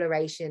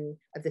exploration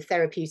of the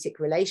therapeutic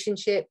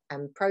relationship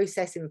and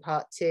process in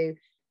part two,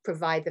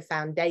 provide the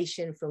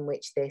foundation from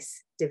which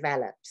this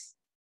develops.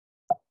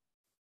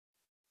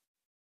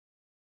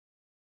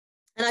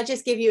 And I'll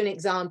just give you an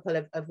example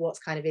of what's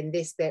kind of in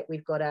this bit.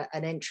 We've got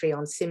an entry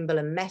on symbol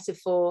and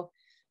metaphor,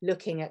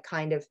 looking at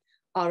kind of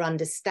our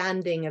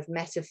understanding of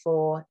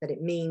metaphor, that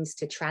it means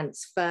to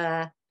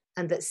transfer,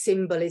 and that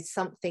symbol is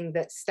something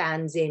that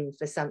stands in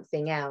for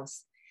something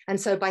else. And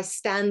so by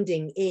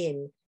standing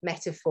in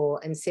metaphor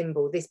and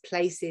symbol, this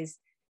places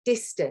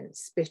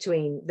distance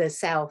between the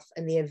self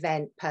and the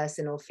event,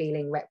 person or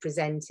feeling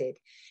represented.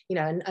 You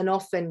know, and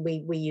often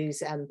we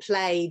use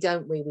play,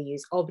 don't we? We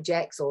use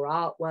objects or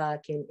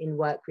artwork in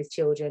work with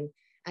children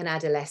and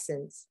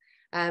adolescents.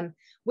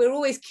 We're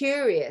always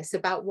curious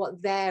about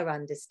what their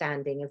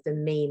understanding of the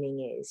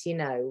meaning is, you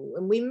know,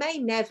 and we may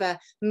never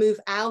move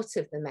out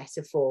of the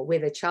metaphor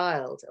with a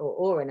child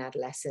or an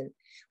adolescent.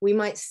 We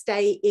might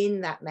stay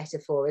in that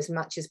metaphor as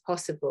much as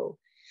possible.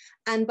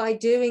 And by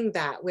doing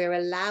that, we're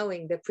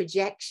allowing the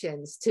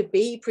projections to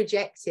be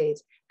projected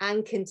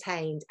and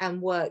contained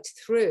and worked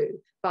through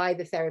by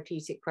the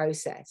therapeutic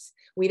process.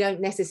 We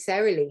don't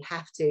necessarily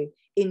have to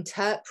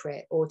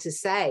interpret or to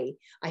say,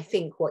 I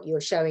think what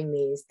you're showing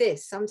me is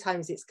this.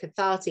 Sometimes it's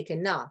cathartic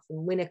enough,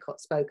 and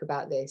Winnicott spoke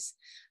about this,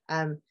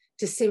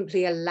 to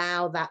simply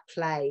allow that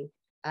play,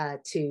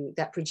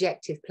 that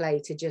projective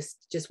play to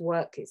just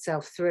work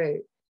itself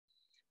through.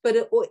 But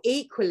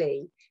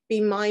equally, be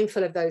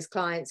mindful of those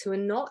clients who are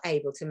not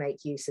able to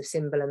make use of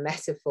symbol and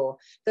metaphor,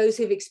 those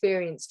who've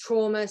experienced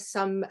trauma,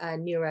 some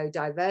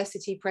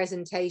neurodiversity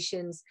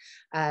presentations,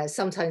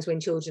 sometimes when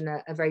children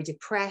are very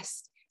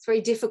depressed, it's very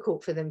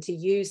difficult for them to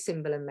use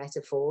symbol and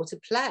metaphor or to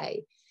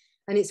play.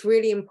 And it's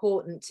really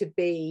important to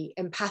be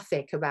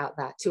empathic about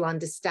that, to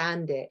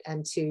understand it,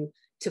 and to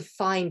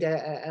find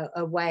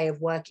a way of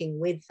working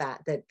with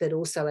that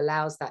also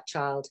allows that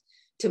child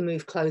to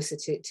move closer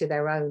to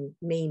their own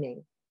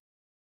meaning.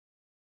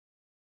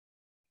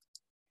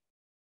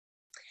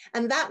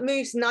 And that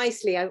moves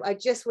nicely. I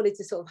just wanted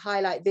to sort of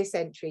highlight this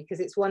entry because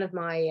it's one of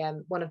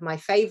my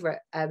favorite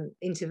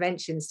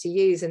interventions to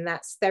use, and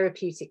that's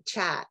therapeutic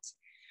chat.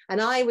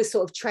 And I was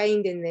sort of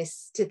trained in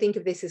this to think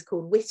of this as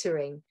called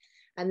wittering.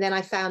 And then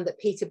I found that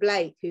Peter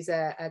Blake, who's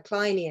a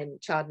Kleinian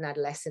child and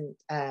adolescent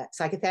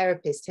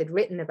psychotherapist, had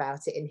written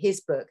about it in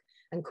his book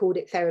and called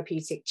it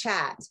therapeutic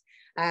chat,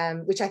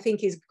 which I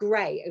think is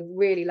great, a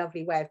really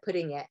lovely way of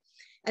putting it.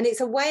 And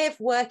it's a way of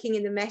working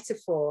in the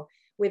metaphor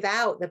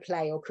without the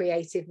play or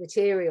creative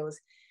materials.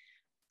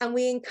 And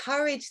we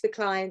encourage the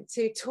client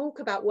to talk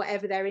about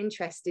whatever they're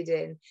interested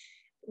in.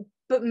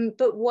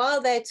 But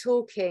while they're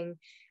talking,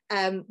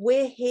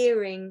 we're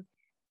hearing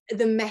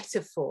the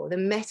metaphor, the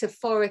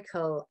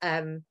metaphorical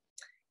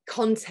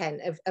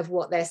content of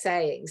what they're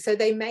saying. So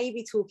they may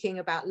be talking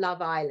about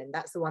Love Island.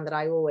 That's the one that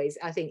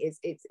I think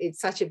it's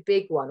such a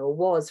big one, or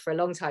was for a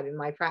long time in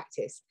my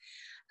practice.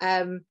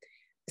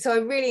 So I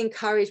really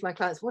encourage my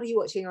clients, what are you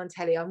watching on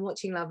telly? I'm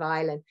watching Love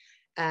Island.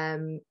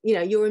 You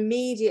know, you're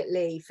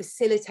immediately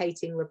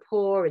facilitating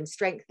rapport and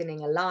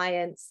strengthening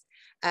alliance,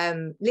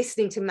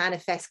 listening to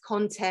manifest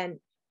content,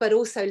 but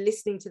also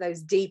listening to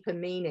those deeper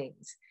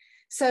meanings.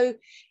 So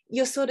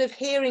you're sort of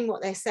hearing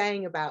what they're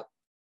saying about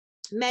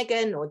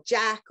Megan or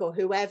Jack or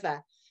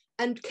whoever,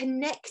 and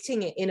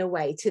connecting it in a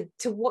way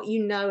to what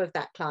you know of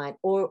that client,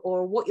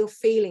 or what you're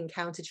feeling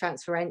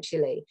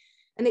countertransferentially.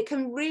 And it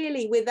can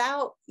really,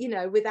 without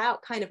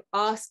kind of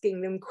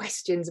asking them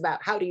questions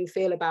about how do you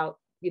feel about,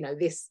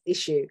 this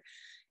issue,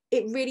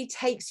 it really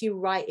takes you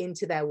right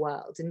into their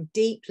world and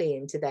deeply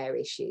into their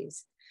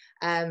issues.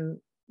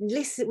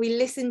 We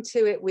listen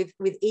to it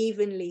with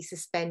evenly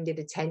suspended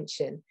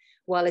attention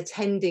while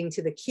attending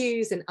to the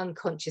cues and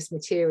unconscious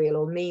material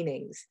or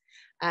meanings.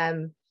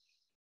 But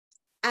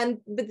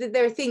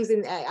there are things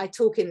I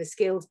talk in the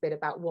skills bit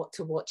about what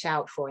to watch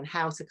out for and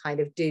how to kind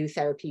of do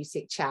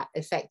therapeutic chat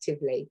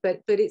effectively.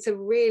 But it's a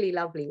really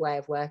lovely way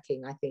of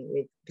working, I think,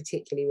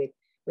 particularly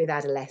with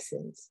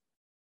adolescents.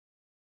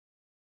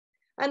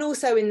 And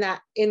also in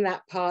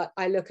that part,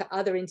 I look at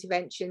other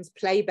interventions,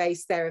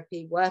 play-based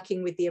therapy,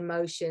 working with the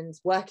emotions,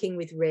 working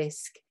with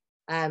risk,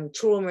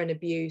 trauma and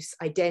abuse,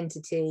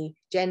 identity,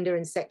 gender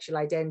and sexual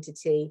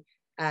identity,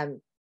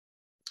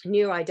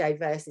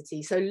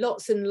 neurodiversity. So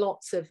lots and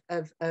lots of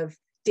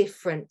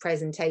different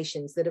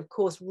presentations that, of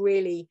course,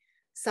 really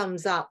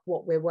sums up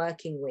what we're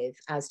working with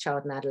as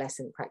child and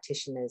adolescent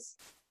practitioners.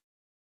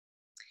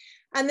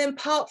 And then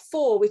part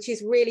 4, which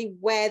is really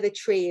where the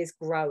tree is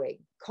growing,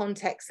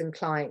 context and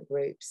client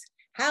groups.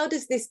 How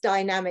does this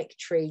dynamic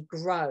tree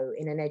grow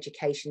in an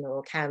educational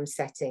or CAM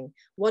setting?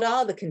 What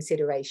are the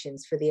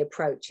considerations for the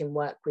approach in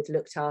work with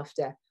looked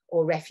after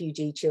or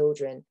refugee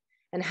children?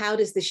 And how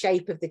does the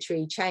shape of the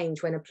tree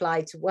change when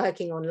applied to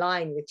working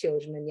online with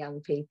children and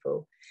young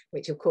people,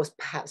 which of course,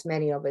 perhaps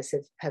many of us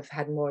have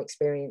had more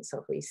experience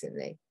of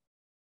recently.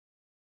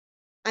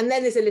 And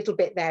then there's a little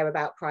bit there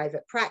about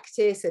private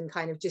practice and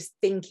kind of just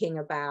thinking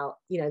about,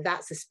 you know,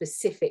 that's a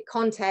specific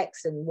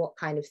context and what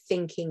kind of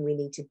thinking we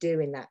need to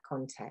do in that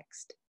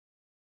context.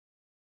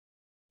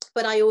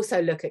 But I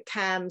also look at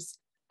CAMS,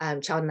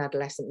 child and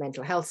adolescent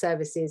mental health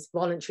services,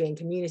 voluntary and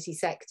community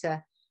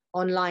sector,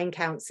 online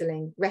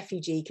counselling,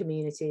 refugee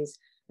communities,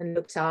 and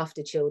looked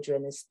after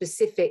children as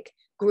specific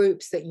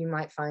groups that you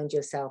might find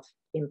yourself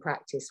in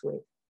practice with.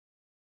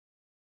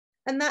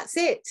 And that's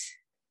it.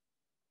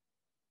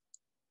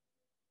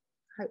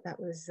 I hope that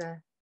was,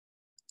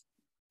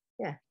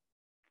 yeah.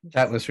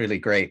 That was really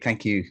great.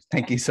 Thank you.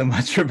 Thank you so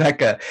much,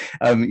 Rebecca.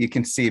 You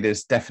can see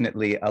there's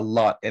definitely a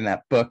lot in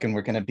that book, and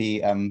we're going to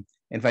be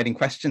inviting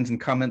questions and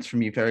comments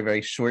from you very,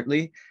 very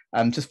shortly.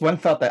 Just one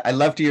thought that I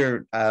loved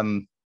your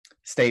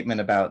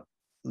statement about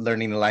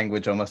learning the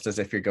language almost as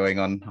if you're going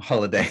on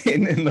holiday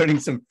and learning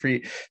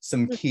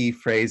some key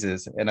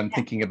phrases. And I'm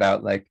thinking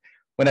about, like,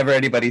 whenever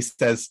anybody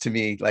says to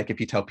me, like, if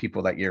you tell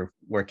people that you're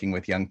working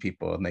with young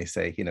people and they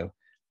say, you know,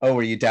 oh,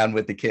 are you down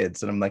with the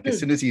kids? And I'm like, as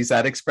soon as you use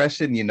that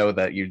expression, you know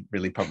that you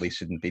really probably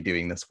shouldn't be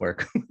doing this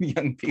work with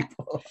young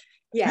people.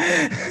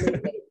 Yeah,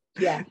 absolutely.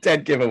 Yeah.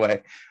 Dead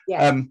giveaway.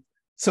 Yeah.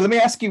 So let me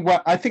ask you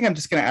I think I'm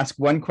just going to ask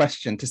one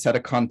question to set a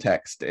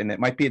context, and it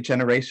might be a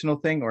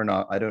generational thing or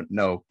not, I don't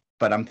know,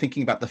 but I'm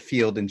thinking about the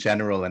field in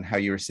general and how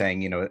you were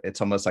saying, you know, it's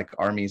almost like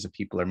armies of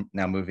people are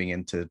now moving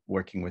into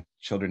working with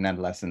children and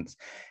adolescents.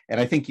 And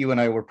I think you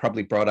and I were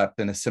probably brought up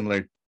in a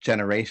similar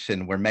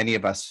generation where many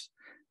of us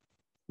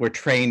were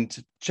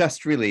trained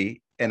just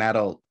really in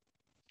adult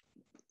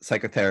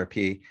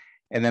psychotherapy,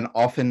 and then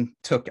often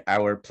took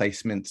our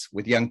placements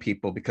with young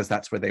people because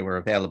that's where they were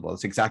available.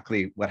 It's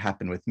exactly what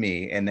happened with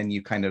me. And then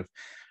you kind of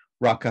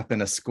rock up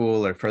in a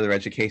school or further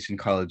education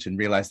college and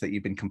realize that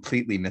you've been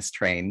completely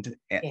mistrained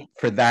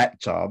for that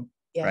job,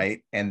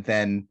 right? And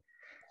then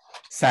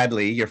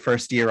sadly, your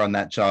first year on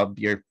that job,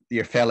 you're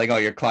failing all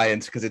your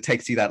clients because it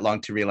takes you that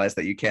long to realize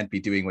that you can't be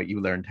doing what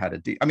you learned how to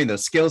do. I mean,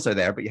 those skills are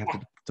there, but you have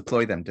to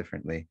deploy them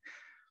differently.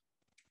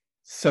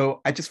 So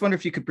I just wonder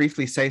if you could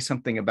briefly say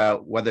something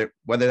about whether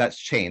that's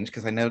changed,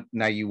 because I know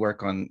now you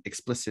work on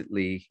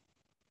explicitly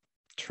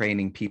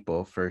training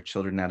people for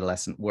children and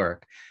adolescent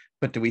work,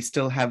 but do we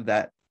still have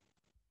that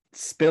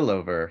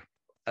spillover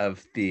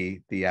of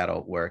the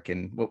adult work,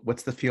 and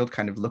what's the field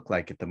kind of look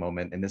like at the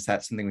moment? And is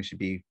that something we should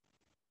be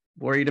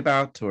worried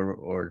about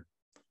or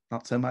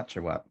not so much,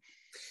 or what?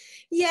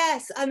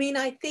 Yes, I mean,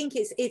 I think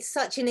it's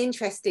such an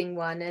interesting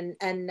one, and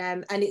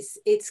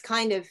it's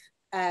kind of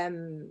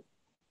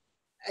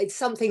it's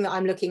something that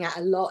I'm looking at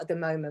a lot at the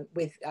moment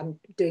with, I'm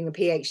doing a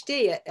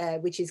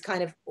PhD, which is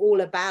kind of all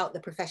about the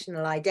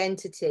professional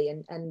identity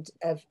and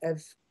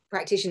of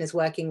practitioners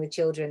working with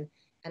children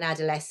and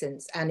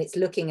adolescents. And it's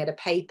looking at a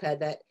paper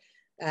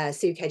that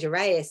Sue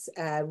Kedger-Reyes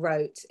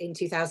wrote in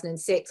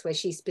 2006, where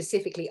she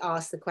specifically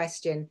asked the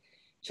question,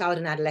 child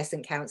and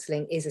adolescent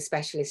counselling, is a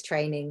specialist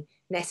training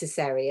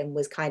necessary? And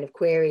was kind of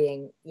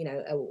querying, you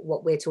know,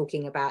 what we're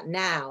talking about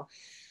now.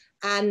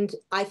 And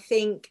I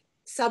think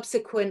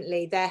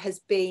subsequently there has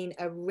been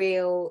a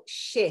real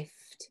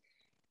shift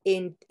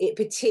in it,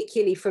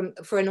 particularly from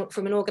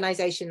an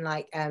organization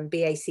like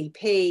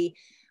BACP,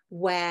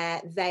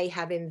 where they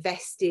have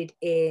invested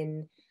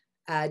in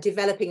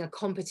developing a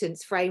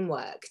competence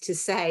framework to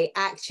say,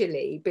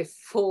 actually,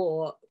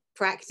 before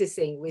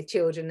practicing with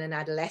children and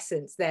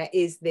adolescents, there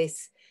is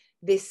this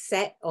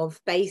set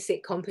of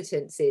basic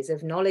competencies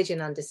of knowledge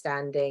and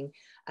understanding,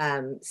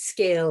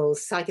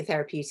 skills,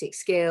 psychotherapeutic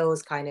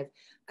skills, kind of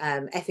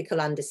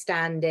ethical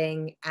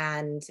understanding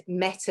and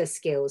meta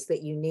skills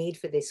that you need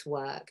for this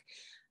work.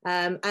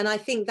 And I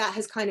think that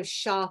has kind of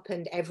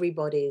sharpened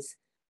everybody's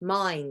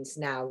minds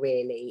now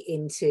really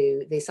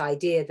into this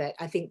idea that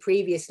I think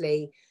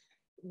previously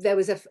there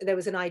was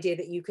an idea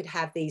that you could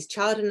have these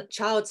child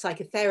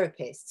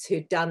psychotherapists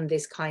who'd done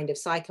this kind of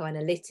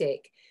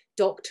psychoanalytic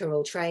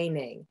doctoral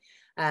training,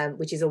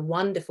 which is a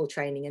wonderful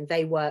training, and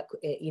they work,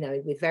 you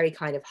know, with very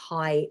kind of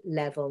high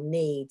level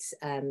needs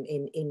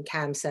in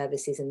CAM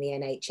services in the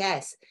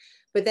NHS.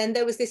 But then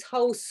there was this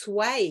whole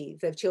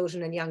swathe of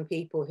children and young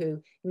people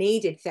who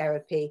needed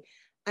therapy,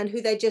 and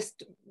who they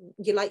just,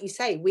 like you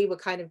say, we were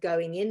kind of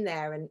going in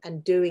there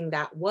and doing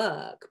that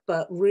work,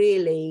 but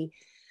really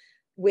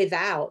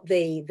without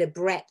the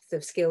breadth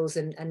of skills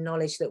and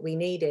knowledge that we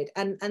needed.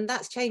 And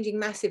that's changing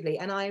massively.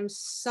 And I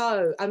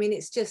mean,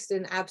 it's just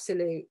an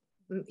absolute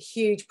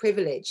huge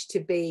privilege to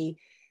be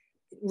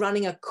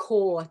running a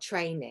core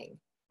training,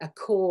 a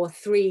core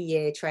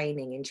 3-year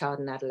training in child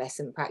and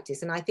adolescent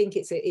practice. And I think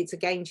it's a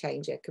game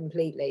changer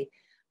completely.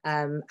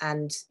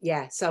 And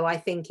yeah, so I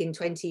think in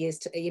 20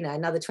 years, you know,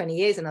 another 20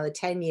 years, another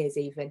 10 years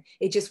even,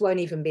 it just won't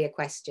even be a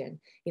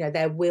question. You know,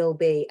 there will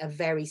be a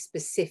very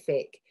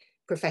specific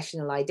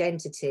professional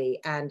identity.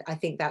 And I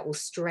think that will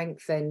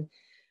strengthen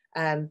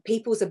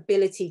people's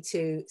ability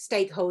to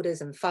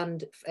stakeholders and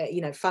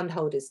fund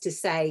holders to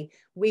say,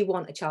 we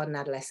want a child and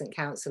adolescent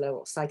counsellor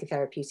or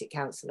psychotherapeutic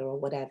counsellor or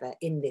whatever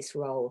in this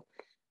role,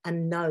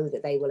 and know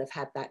that they will have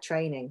had that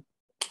training.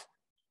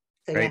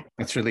 So, Great. Yeah.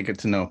 That's really good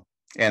to know.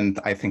 And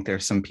I think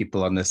there's some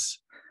people on this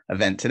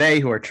event today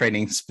who are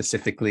training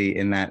specifically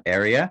in that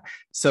area.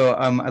 So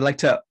I'd like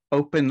to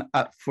open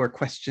up for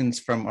questions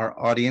from our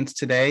audience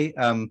today.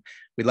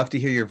 We'd love to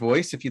hear your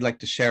voice. If you'd like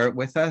to share it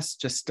with us,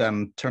 just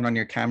turn on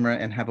your camera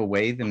and have a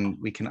wave and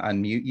we can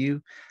unmute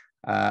you.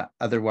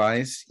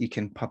 Otherwise, you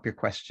can pop your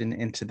question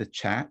into the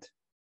chat.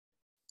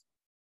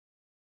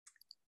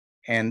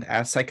 And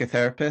as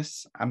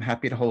psychotherapists, I'm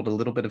happy to hold a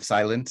little bit of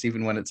silence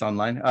even when it's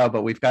online. Oh,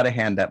 but we've got a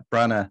hand up.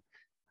 Brana,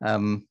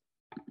 I'm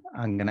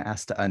going to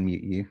ask to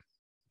unmute you.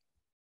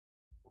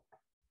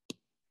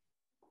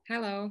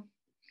 Hello.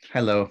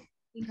 Hello.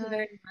 Thank you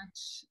very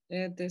much.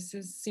 This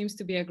seems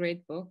to be a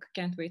great book.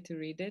 Can't wait to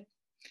read it.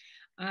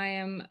 I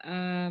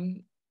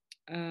am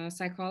a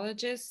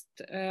psychologist.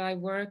 I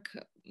work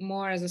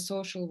more as a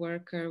social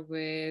worker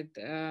with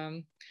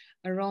a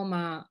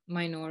Roma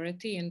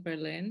minority in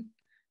Berlin.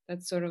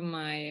 That's sort of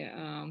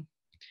my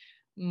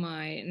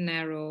my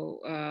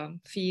narrow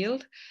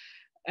field.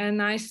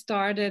 And I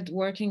started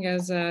working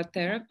as a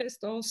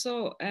therapist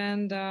also.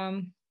 And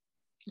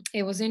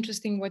it was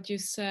interesting what you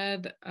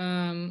said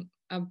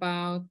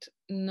about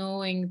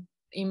knowing,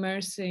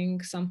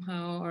 immersing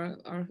somehow,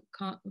 or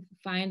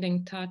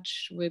finding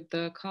touch with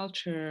the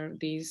culture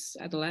these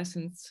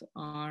adolescents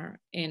are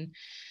in.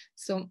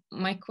 So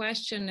my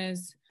question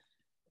is,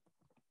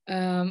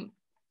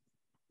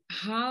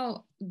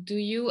 how do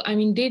you, I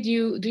mean,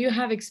 do you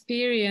have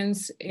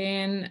experience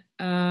in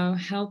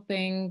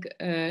helping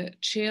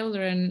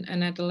children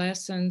and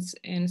adolescents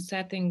in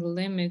setting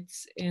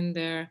limits in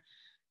their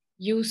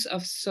use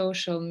of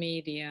social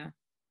media?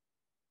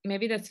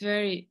 Maybe that's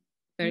very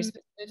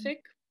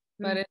specific,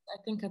 but it's,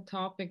 I think, a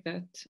topic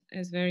that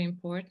is very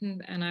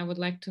important, and I would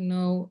like to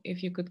know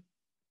if you could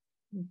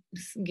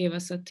give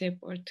us a tip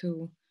or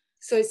two.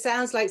 So it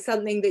sounds like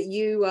something that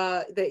you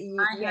I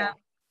have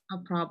a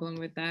problem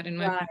with that in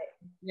my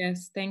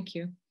Yes, thank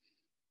you.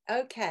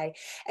 Okay.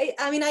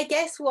 I mean, I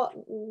guess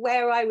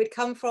where I would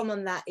come from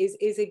on that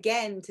is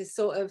again to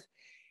sort of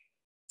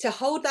to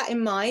hold that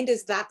in mind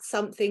as that's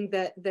something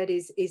that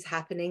is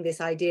happening, this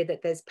idea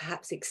that there's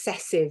perhaps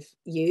excessive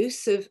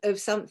use of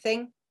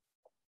something,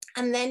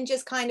 and then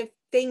just kind of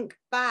think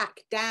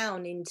back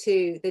down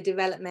into the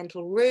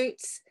developmental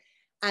roots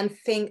and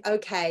think,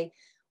 okay,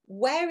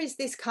 where is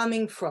this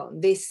coming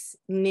from, this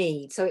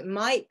need? So it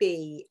might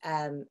be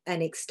an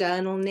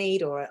external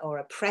need or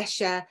a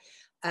pressure,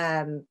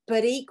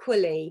 but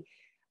equally,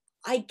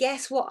 I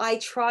guess what I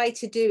try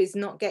to do is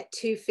not get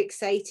too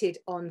fixated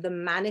on the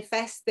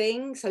manifest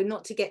thing. So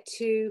not to get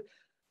too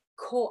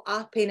caught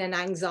up in an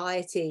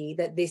anxiety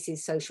that this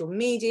is social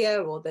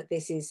media or that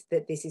this is,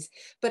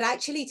 but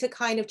actually to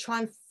kind of try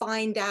and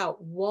find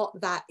out what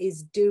that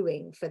is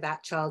doing for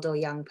that child or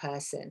young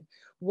person.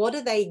 What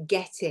are they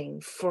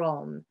getting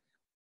from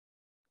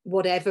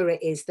whatever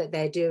it is that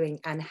they're doing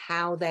and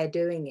how they're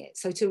doing it?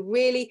 So to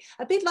really,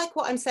 a bit like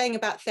what I'm saying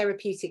about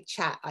therapeutic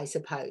chat, I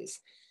suppose.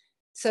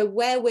 So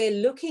where we're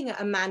looking at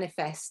a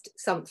manifest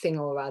something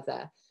or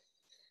other.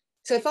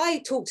 So if I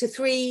talk to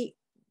 3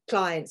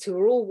 clients who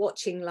are all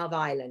watching Love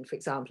Island, for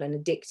example, and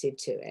addicted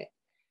to it,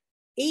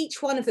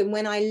 each one of them,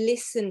 when I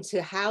listen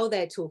to how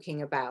they're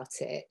talking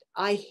about it,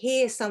 I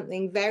hear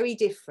something very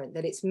different,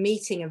 that it's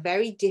meeting a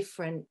very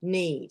different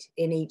need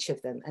in each of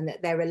them and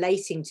that they're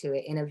relating to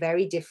it in a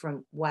very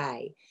different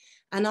way.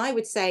 And I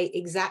would say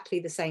exactly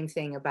the same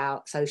thing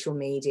about social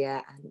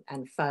media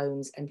and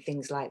phones and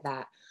things like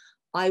that.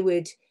 I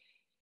would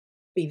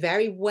be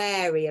very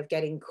wary of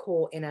getting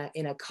caught in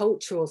a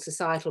cultural,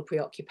 societal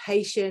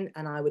preoccupation,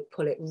 and I would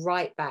pull it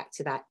right back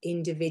to that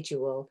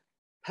individual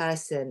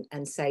person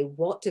and say,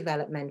 what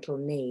developmental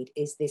need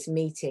is this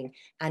meeting?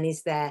 And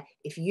is there,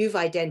 if you've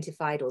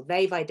identified or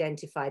they've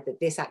identified that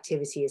this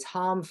activity is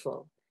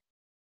harmful,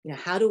 you know,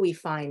 how do we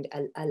find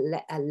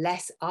a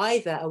less,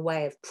 either a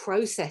way of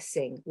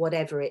processing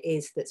whatever it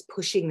is that's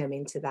pushing them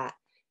into that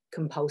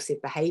compulsive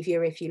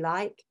behavior, if you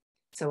like,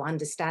 so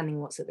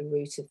understanding what's at the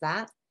root of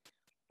that,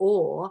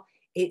 or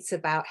it's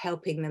about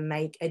helping them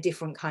make a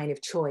different kind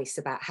of choice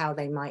about how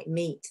they might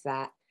meet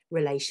that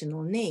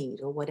relational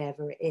need or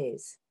whatever it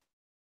is.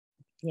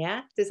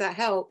 Yeah, does that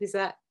help? Is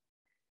that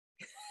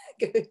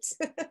good?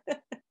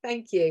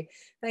 Thank you.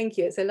 Thank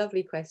you. It's a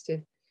lovely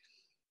question.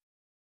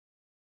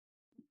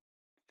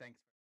 Thanks.